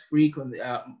less frequency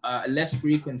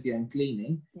on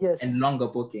cleaning and longer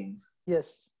bookings.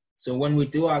 Yes. So when we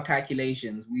do our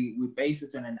calculations, we base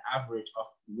it on an average of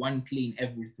 1 clean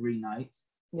every 3 nights.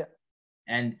 Yeah.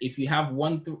 And if you have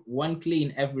one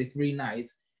clean every 3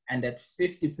 nights, and at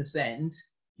 50%,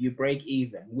 you break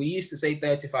even. We used to say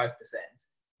 35%,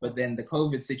 but then the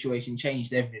COVID situation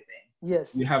changed everything.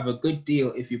 Yes. You have a good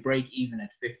deal if you break even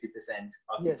at 50%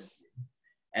 of yes.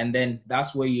 And then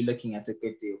that's where you're looking at a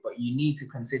good deal. But you need to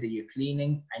consider your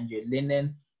cleaning and your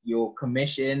linen, your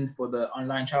commission for the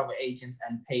online travel agents,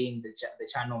 and paying the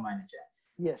channel manager.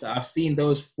 Yes. So I've seen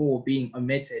those 4 being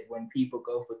omitted when people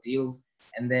go for deals,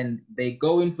 and then they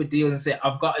go in for deals and say,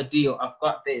 I've got a deal, I've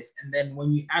got this. And then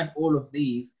when you add all of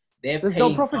these, there's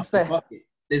no profits there.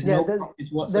 There's no profit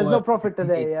whatsoever. There's no profit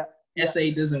today, yeah.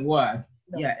 SA doesn't work.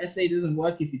 No. Yeah, SA doesn't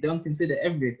work if you don't consider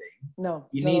everything. No.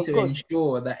 You need to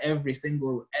ensure that every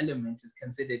single element is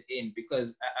considered in,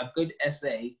 because a good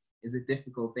SA is a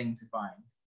difficult thing to find.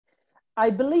 I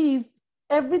believe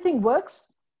everything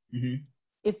works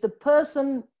if the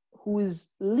person who is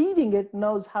leading it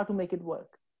knows how to make it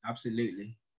work.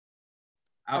 Absolutely.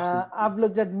 I've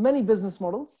looked at many business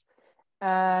models,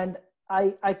 and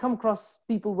I come across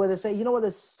people where they say, you know what,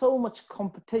 there's so much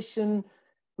competition.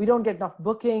 We don't get enough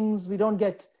bookings. We don't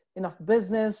get enough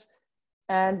business.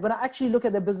 And when I actually look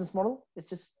at their business model, it's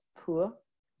just poor.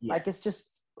 Yeah. Like, it's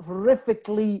just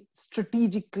horrifically,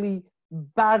 strategically,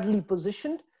 badly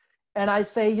positioned. And I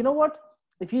say, you know what?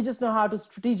 If you just know how to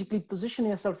strategically position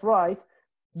yourself right,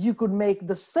 you could make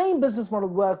the same business model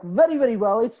work very, very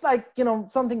well. It's like, you know,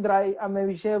 something that I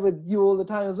maybe share with you all the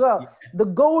time as well. Yeah. The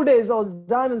gold is, or the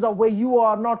diamonds are where you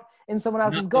are, not in someone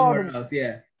else's garden. Somewhere else,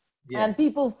 yeah. And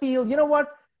people feel, you know what?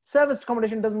 Serviced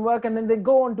accommodation doesn't work, and then they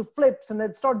go on to flips, and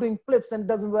they start doing flips, and it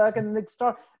doesn't work, and they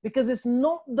start, because it's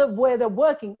not the way they're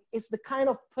working, it's the kind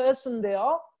of person they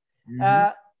are.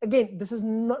 Again, this is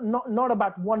not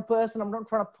about one person. I'm not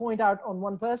trying to point out on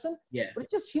one person, but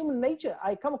it's just human nature.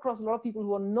 I come across a lot of people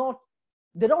who are not,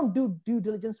 they don't do due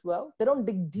diligence well, they don't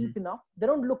dig deep enough, they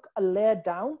don't look a layer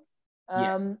down.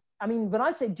 I mean, when I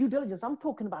say due diligence, I'm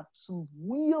talking about some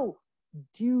real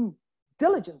due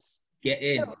diligence. Get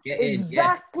in.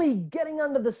 Exactly, getting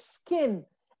under the skin.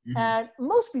 And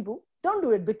most people don't do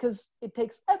it because it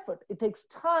takes effort, it takes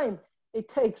time, it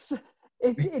takes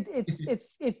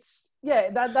it's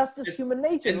that's just human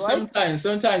nature. And right?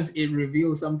 Sometimes it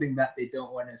reveals something that they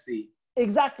don't want to see.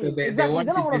 Exactly. So they don't want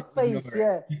to face.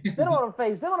 They don't want to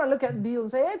face. They want to look at the deal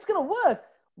and say, hey, it's going to work.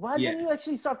 Why don't you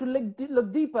actually start to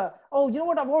look deeper? Oh, you know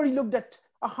what? I've already looked at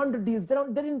 100 deals. They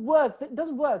didn't work. It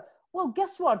doesn't work. Well,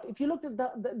 guess what? If you looked at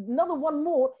another one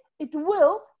more, it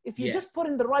will, if you just put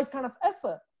in the right kind of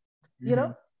effort, you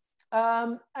know?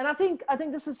 And I think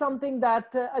this is something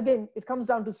that, again, it comes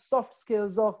down to soft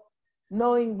skills of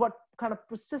knowing what kind of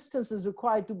persistence is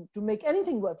required to make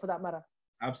anything work, for that matter.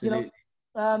 Absolutely.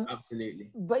 You know? Absolutely.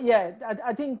 But yeah,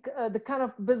 I think the kind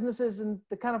of businesses and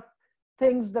the kind of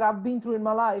things that I've been through in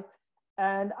my life,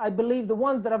 and I believe the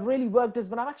ones that have really worked is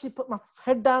when I've actually put my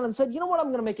head down and said, you know what, I'm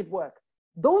going to make it work.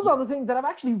 Those are the things that have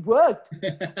actually worked.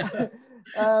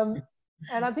 And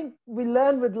I think we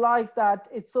learn with life that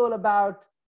it's all about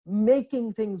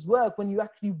making things work when you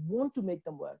actually want to make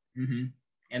them work.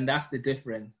 And that's the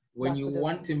difference. When you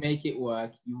want to make it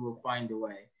work, you will find a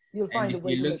way. You'll find a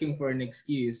way. If you're looking for an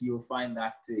excuse, you'll find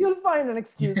that too. You'll find an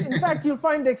excuse. In fact, you'll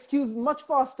find the excuse much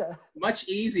faster. Much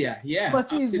easier. Yeah.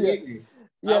 Much easier.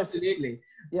 Yes. Absolutely.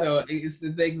 Yeah. So it's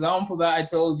the example that I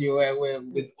told you where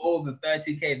with all the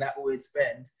 30K that we'd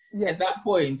spent. At that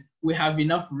point, we had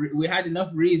enough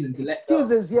reason to let go.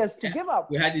 Excuses, to give up.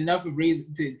 We had enough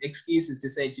excuses to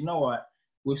say, do you know what?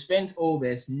 We've spent all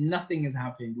this, nothing has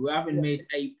happened. We haven't made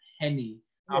a penny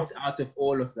out of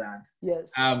all of that.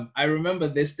 Yes. I remember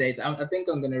this date. I think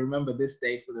I'm going to remember this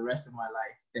date for the rest of my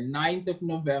life. The 9th of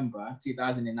November,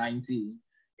 2019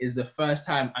 is the first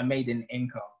time I made an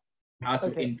income out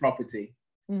of in property.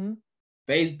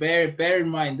 Bear in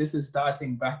mind, this is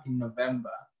starting back in November.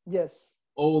 Yes.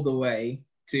 All the way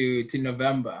to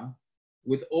November.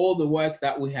 With all the work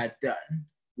that we had done,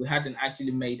 we hadn't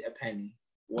actually made a penny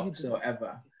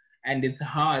whatsoever. And it's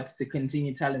hard to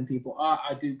continue telling people,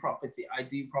 I do property.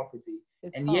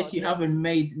 And hard, yet you haven't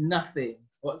made nothing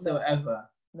whatsoever.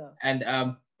 No.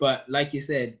 And but like you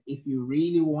said, if you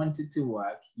really want it to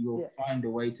work, you'll find a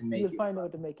way to make it work. You'll find a way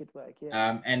to make it work,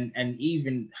 yeah. And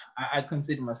even, I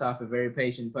consider myself a very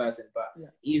patient person, but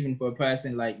even for a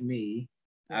person like me,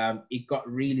 it got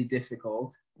really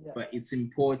difficult, but it's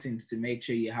important to make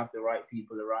sure you have the right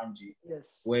people around you.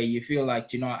 Yes. Where you feel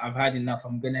like, you know, I've had enough,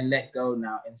 I'm going to let go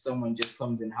now. And someone just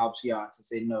comes and helps you out to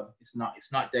say, no, it's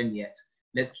not done yet.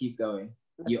 Let's keep going.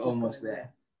 You're almost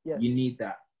there. Yes. You need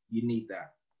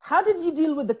that. How did you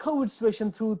deal with the COVID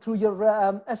situation through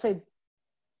your essay?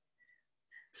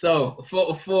 So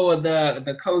for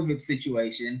the COVID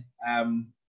situation,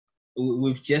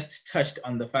 we've just touched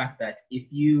on the fact that if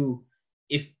you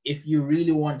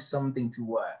really want something to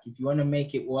work, if you want to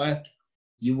make it work,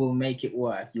 you will make it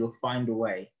work. You'll find a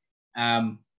way.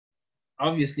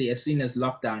 Obviously, as soon as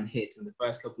lockdown hit in the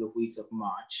first couple of weeks of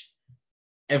March,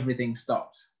 everything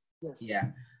stops. Yes.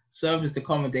 Yeah. Serviced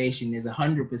accommodation is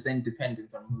 100% dependent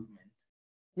on movement.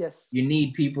 Yes. You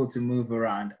need people to move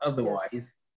around.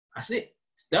 Otherwise, that's it.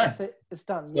 It's done. That's it. It's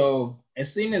done. So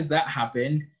as soon as that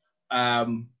happened,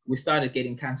 we started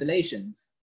getting cancellations.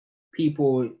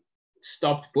 People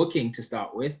stopped booking to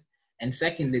start with. And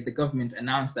secondly, the government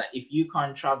announced that if you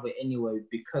can't travel anywhere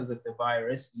because of the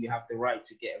virus, you have the right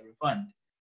to get a refund.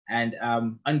 And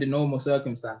under normal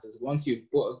circumstances, once you've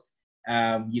booked,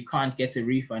 you can't get a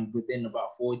refund within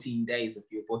about 14 days of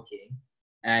your booking.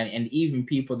 And even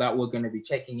people that were going to be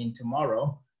checking in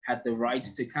tomorrow had the right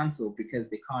to cancel because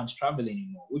they can't travel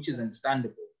anymore, which is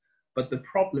understandable. But the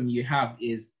problem you have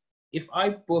is if I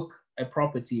book a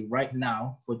property right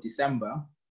now for December,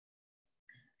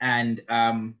 and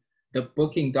the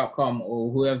booking.com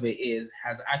or whoever it is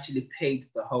has actually paid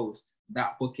the host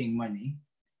that booking money,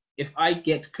 if I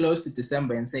get close to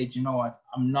December and say, do you know what,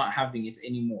 I'm not having it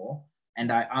anymore,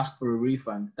 and I ask for a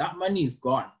refund, that money is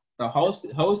gone. The host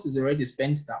has already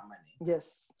spent that money.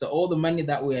 Yes. So all the money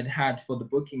that we had for the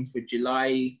bookings for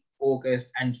July,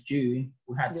 August, and June,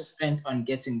 we had spent on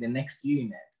getting the next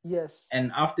unit. Yes.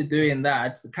 And after doing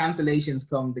that, the cancellations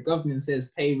come, the government says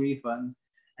pay refunds,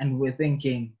 and we're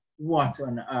thinking, what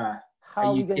on earth? How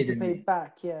are we going to pay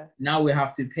back? Yeah. Now we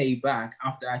have to pay back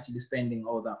after actually spending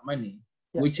all that money,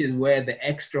 which is where the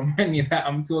extra money that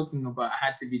I'm talking about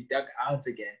had to be dug out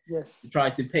again. Yes. To try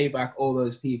to pay back all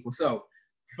those people. So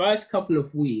first couple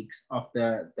of weeks of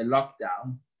the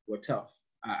lockdown were tough.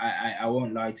 I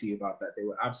won't lie to you about that. They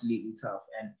were absolutely tough.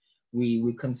 And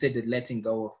we considered letting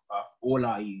go of all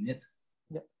our units.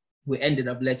 Yep. We ended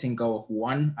up letting go of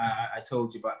one. I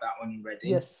told you about that one in Reading.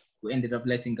 Yes. We ended up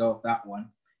letting go of that one.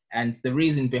 And the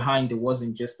reason behind it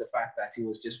wasn't just the fact that it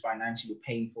was just financially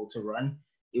painful to run.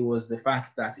 It was the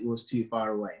fact that it was too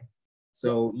far away.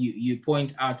 So you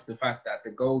point out the fact that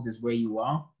the gold is where you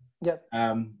are. Yep.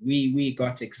 We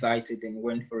got excited and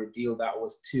went for a deal that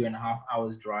was 2.5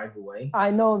 hours drive away.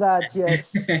 I know that,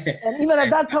 yes. And even at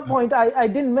that point, I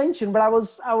didn't mention, but I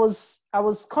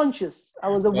was conscious. I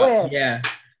was aware. Well, yeah,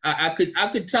 I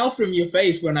could tell from your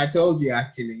face when I told you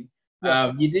actually.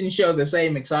 You didn't show the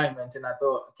same excitement, and I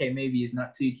thought, okay, maybe he's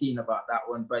not too keen about that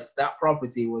one. But that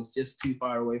property was just too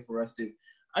far away for us to.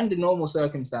 Under normal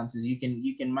circumstances, you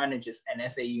can manage an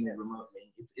SA unit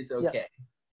remotely. It's okay.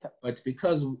 Yep. But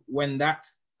because when that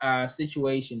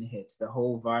situation hit, the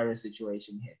whole virus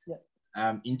situation hit,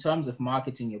 in terms of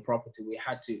marketing your property, we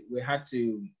had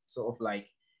to sort of like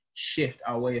shift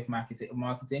our way of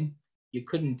marketing. You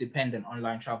couldn't depend on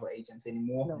online travel agents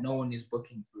anymore. No one is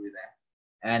booking through there.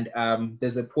 And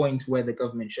there's a point where the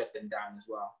government shut them down as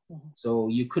well. Mm-hmm. So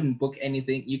you couldn't book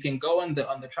anything. You can go on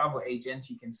the travel agent,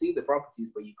 you can see the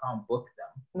properties, but you can't book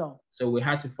them. No. So we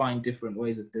had to find different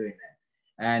ways of doing it.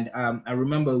 And I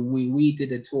remember we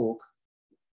did a talk,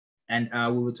 and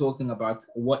we were talking about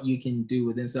what you can do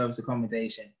within service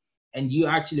accommodation. And you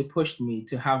actually pushed me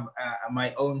to have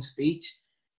my own speech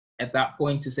at that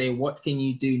point to say, what can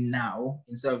you do now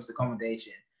in service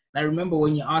accommodation? And I remember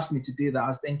when you asked me to do that, I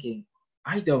was thinking,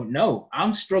 I don't know.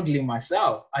 I'm struggling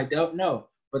myself. I don't know.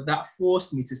 But that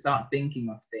forced me to start thinking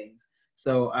of things.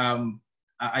 So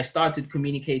I started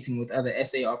communicating with other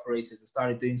SA operators. I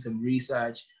started doing some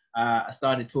research. I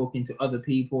started talking to other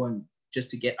people and just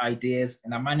to get ideas.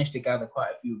 And I managed to gather quite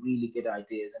a few really good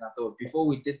ideas. And I thought before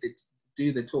we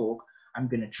do the talk, I'm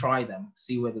going to try them,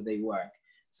 see whether they work.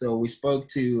 So we spoke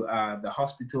to the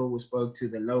hospital. We spoke to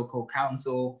the local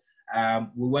council.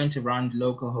 We went around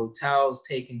local hotels,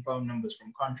 taking phone numbers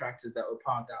from contractors that were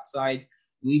parked outside.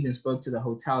 We even spoke to the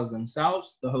hotels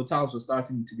themselves. The hotels were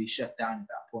starting to be shut down at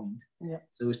that point. Yeah.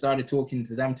 So we started talking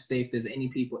to them to see if there's any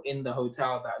people in the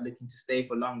hotel that are looking to stay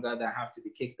for longer that have to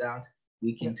be kicked out.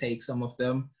 We can take some of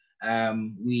them.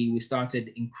 We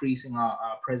started increasing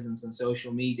our presence on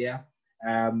social media.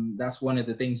 That's one of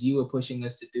the things you were pushing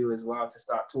us to do as well, to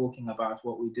start talking about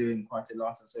what we're doing quite a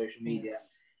lot on social media. Yes.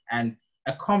 And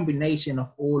a combination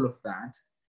of all of that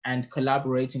and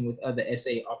collaborating with other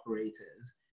SA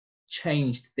operators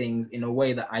changed things in a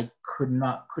way that I could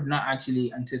not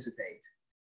actually anticipate.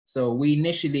 So we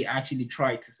initially actually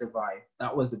tried to survive.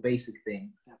 That was the basic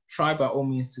thing. Yeah. Try by all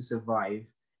means to survive,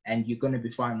 and you're going to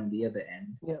be fine on the other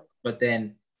end. Yeah. But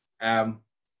then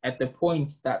at the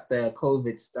point that the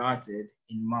COVID started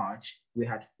in March, we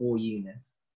had 4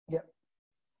 units. Yeah.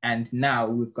 And now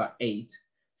we've got 8.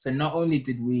 So not only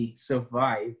did we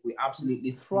survive, we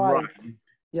absolutely thrived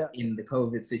in the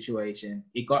COVID situation.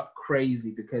 It got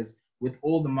crazy because with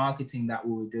all the marketing that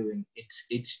we were doing,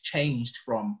 it's changed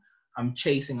from I'm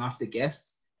chasing after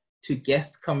guests to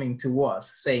guests coming to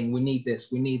us saying, we need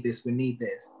this, we need this, we need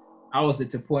this. I was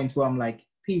at a point where I'm like,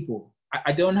 people,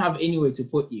 I don't have anywhere to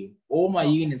put you. All my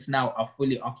units now are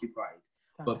fully occupied,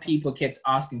 but people kept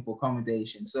asking for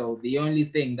accommodation. So the only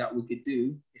thing that we could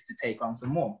do is to take on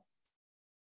some more.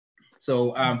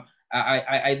 So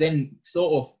I then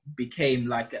sort of became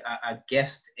like a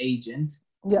guest agent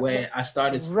where I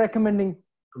started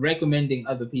recommending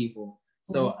other people.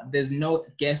 So there's no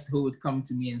guest who would come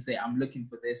to me and say, I'm looking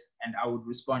for this. And I would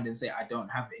respond and say, I don't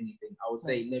have anything. I would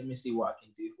say, let me see what I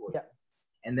can do for you.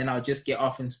 And then I'll just get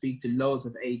off and speak to loads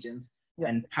of agents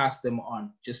and pass them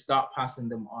on, just start passing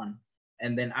them on.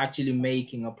 And then actually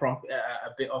making a profit,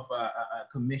 a bit of a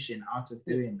commission out of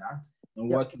doing that and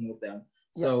working with them.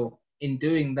 So in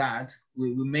doing that,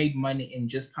 we made money in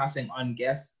just passing on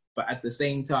guests, but at the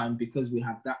same time, because we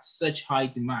had that such high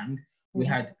demand, we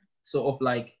had sort of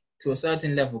like, to a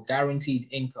certain level, guaranteed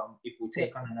income if we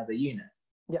take on another unit.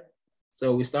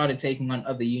 So we started taking on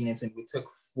other units, and we took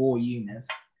 4 units,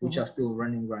 which are still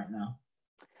running right now.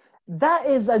 that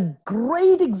is a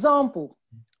great example.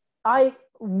 I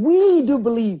really do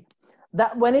believe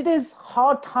that when it is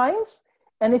hard times,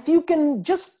 and if you can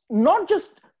just not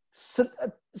just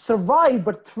survive,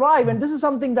 but thrive, and this is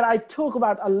something that I talk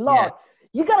about a lot,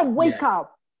 you got to wake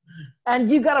up and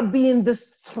you got to be in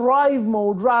this thrive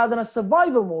mode rather than a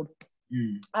survival mode.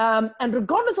 And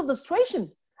regardless of the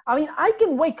situation, I mean, I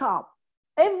can wake up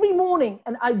every morning,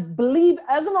 and I believe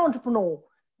as an entrepreneur,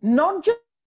 not just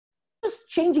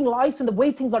changing lives and the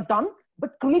way things are done,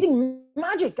 but creating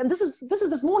magic. And this is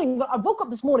this morning. I woke up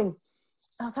this morning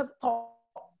and I thought,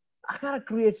 I gotta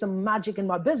create some magic in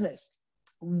my business.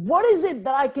 What is it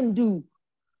that I can do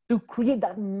to create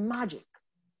that magic?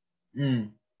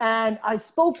 And I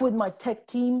spoke with my tech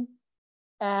team,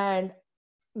 and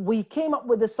we came up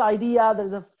with this idea.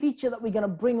 There's a feature that we're gonna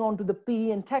bring onto the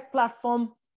PE and tech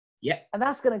platform. And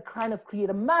that's gonna kind of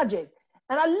create a magic.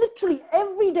 And I literally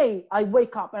every day I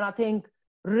wake up and I think,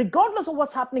 regardless of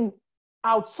what's happening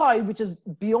outside, which is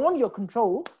beyond your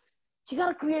control, you got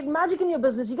to create magic in your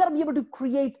business. You got to be able to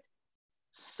create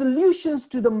solutions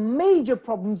to the major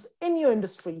problems in your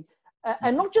industry.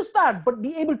 And not just that, but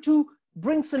be able to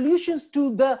bring solutions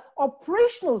to the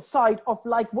operational side of,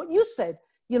 like what you said,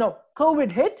 you know,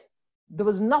 COVID hit, there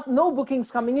was no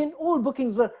bookings coming in, all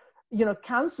bookings were, you know,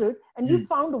 canceled. And you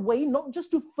found a way not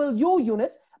just to fill your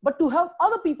units, but to help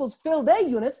other people fill their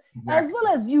units, as well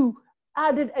as you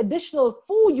added additional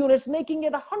 4 units, making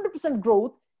it 100%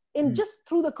 growth in just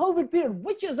through the COVID period,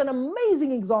 which is an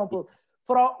amazing example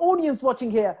for our audience watching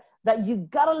here, that you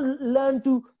gotta learn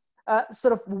to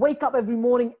sort of wake up every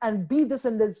morning and be this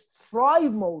in this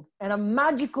thrive mode and a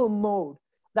magical mode,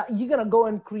 that you're gonna go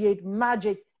and create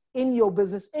magic in your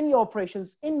business, in your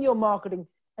operations, in your marketing,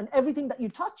 and everything that you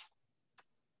touch.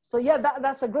 So yeah,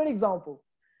 that's a great example.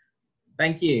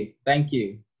 Thank you.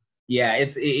 Yeah,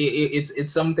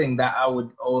 it's something that I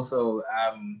would also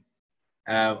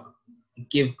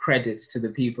give credit to the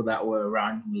people that were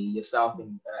around me, yourself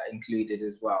included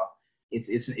as well.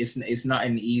 It's not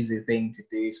an easy thing to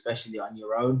do, especially on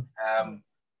your own.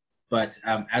 But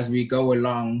as we go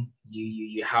along,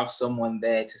 you have someone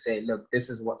there to say, look, this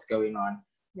is what's going on.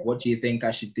 What do you think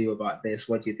I should do about this?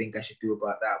 What do you think I should do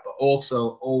about that? But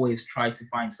also always try to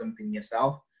find something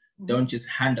yourself. Don't just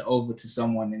hand it over to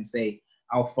someone and say,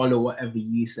 I'll follow whatever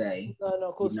you say. No,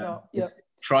 of course not.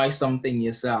 Try something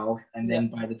yourself. And then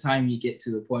by the time you get to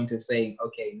the point of saying,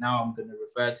 okay, now I'm going to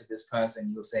refer to this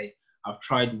person, you'll say, I've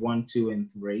tried 1, 2,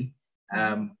 and 3.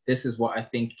 This is what I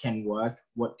think can work.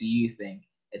 What do you think?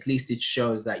 At least it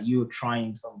shows that you're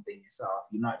trying something yourself.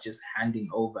 You're not just handing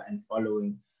over and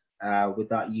following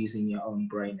without using your own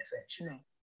brain, essentially.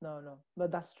 No,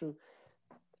 but that's true.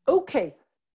 Okay.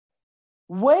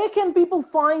 Where can people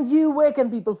find you? Where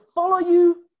can people follow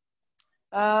you?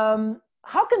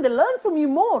 How can they learn from you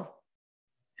more?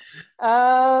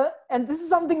 And this is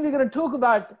something we're going to talk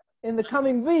about in the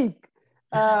coming week.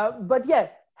 But yeah,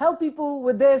 help people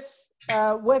with this.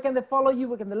 Where can they follow you?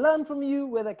 Where can they learn from you?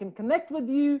 Where they can connect with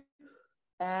you?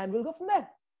 And we'll go from there.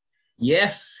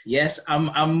 Yes.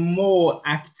 I'm more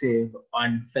active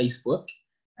on Facebook.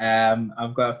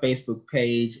 I've got a Facebook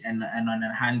page and on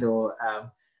a handle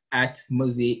at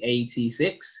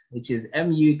Muzingaye86, which is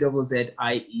Muzzie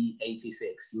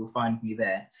 86. You'll find me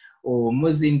there. Or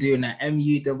Muzingaye Nduna,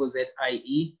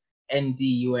 Muzzie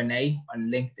Nduna on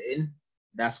LinkedIn.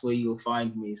 That's where you'll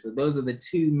find me. So those are the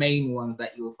 2 main ones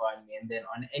that you'll find me. And then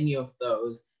on any of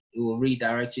those, it will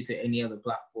redirect you to any other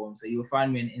platform. So you'll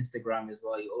find me on Instagram as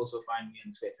well. You'll also find me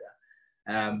on Twitter.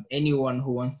 Anyone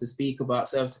who wants to speak about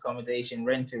service accommodation,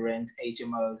 rent-to-rent,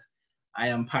 HMOs, I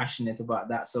am passionate about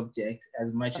that subject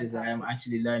as much as I am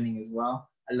actually learning as well.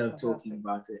 I love talking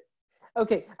about it.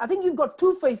 Okay, I think you've got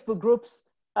 2 Facebook groups.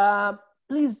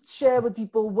 Please share with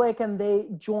people, where can they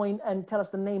join, and tell us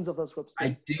the names of those groups,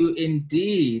 please.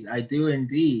 I do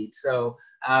indeed. So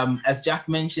as Jack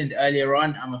mentioned earlier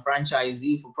on, I'm a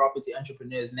franchisee for Property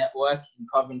Entrepreneurs Network in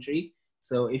Coventry.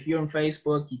 So if you're on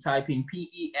Facebook, you type in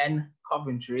PEN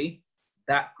Coventry.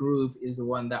 That group is the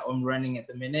one that I'm running at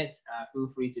the minute.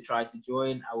 Feel free to try to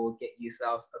join. I will get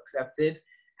yourself accepted.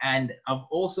 And I've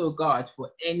also got, for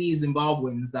any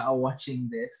Zimbabweans that are watching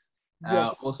this,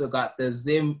 also got the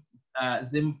Zim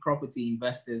Property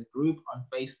Investors group on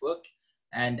Facebook.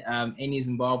 And any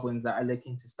Zimbabweans that are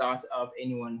looking to start up,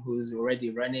 anyone who's already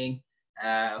running,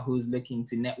 who's looking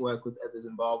to network with other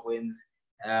Zimbabweans,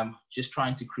 just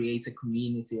trying to create a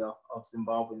community of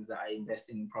Zimbabweans that are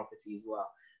investing in property as well.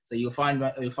 So you'll find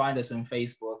us on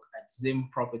Facebook at Zim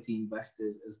Property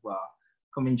Investors as well.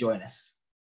 Come and join us.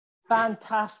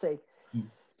 Fantastic.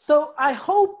 So I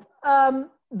hope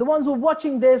the ones who are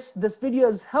watching this video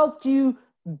has helped you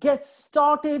get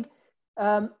started.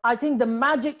 I think the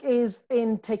magic is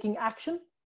in taking action.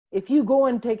 If you go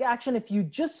and take action, if you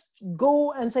just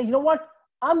go and say, you know what,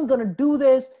 I'm going to do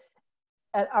this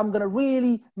and I'm going to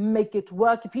really make it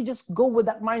work. If you just go with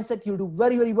that mindset, you'll do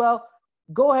very, very well.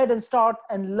 Go ahead and start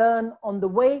and learn on the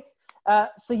way.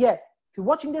 So yeah, if you're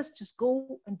watching this, just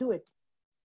go and do it.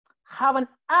 Have an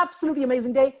absolutely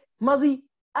amazing day. Muzzy,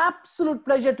 absolute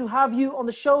pleasure to have you on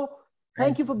the show.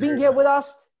 Thank you for being here with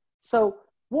us. So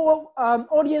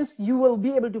audience, you will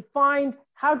be able to find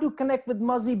how to connect with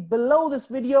Muzzy below this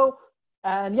video.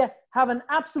 And yeah, have an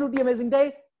absolutely amazing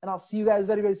day. And I'll see you guys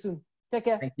very, very soon. Take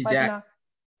care. Thank you, Bye Jack. for now.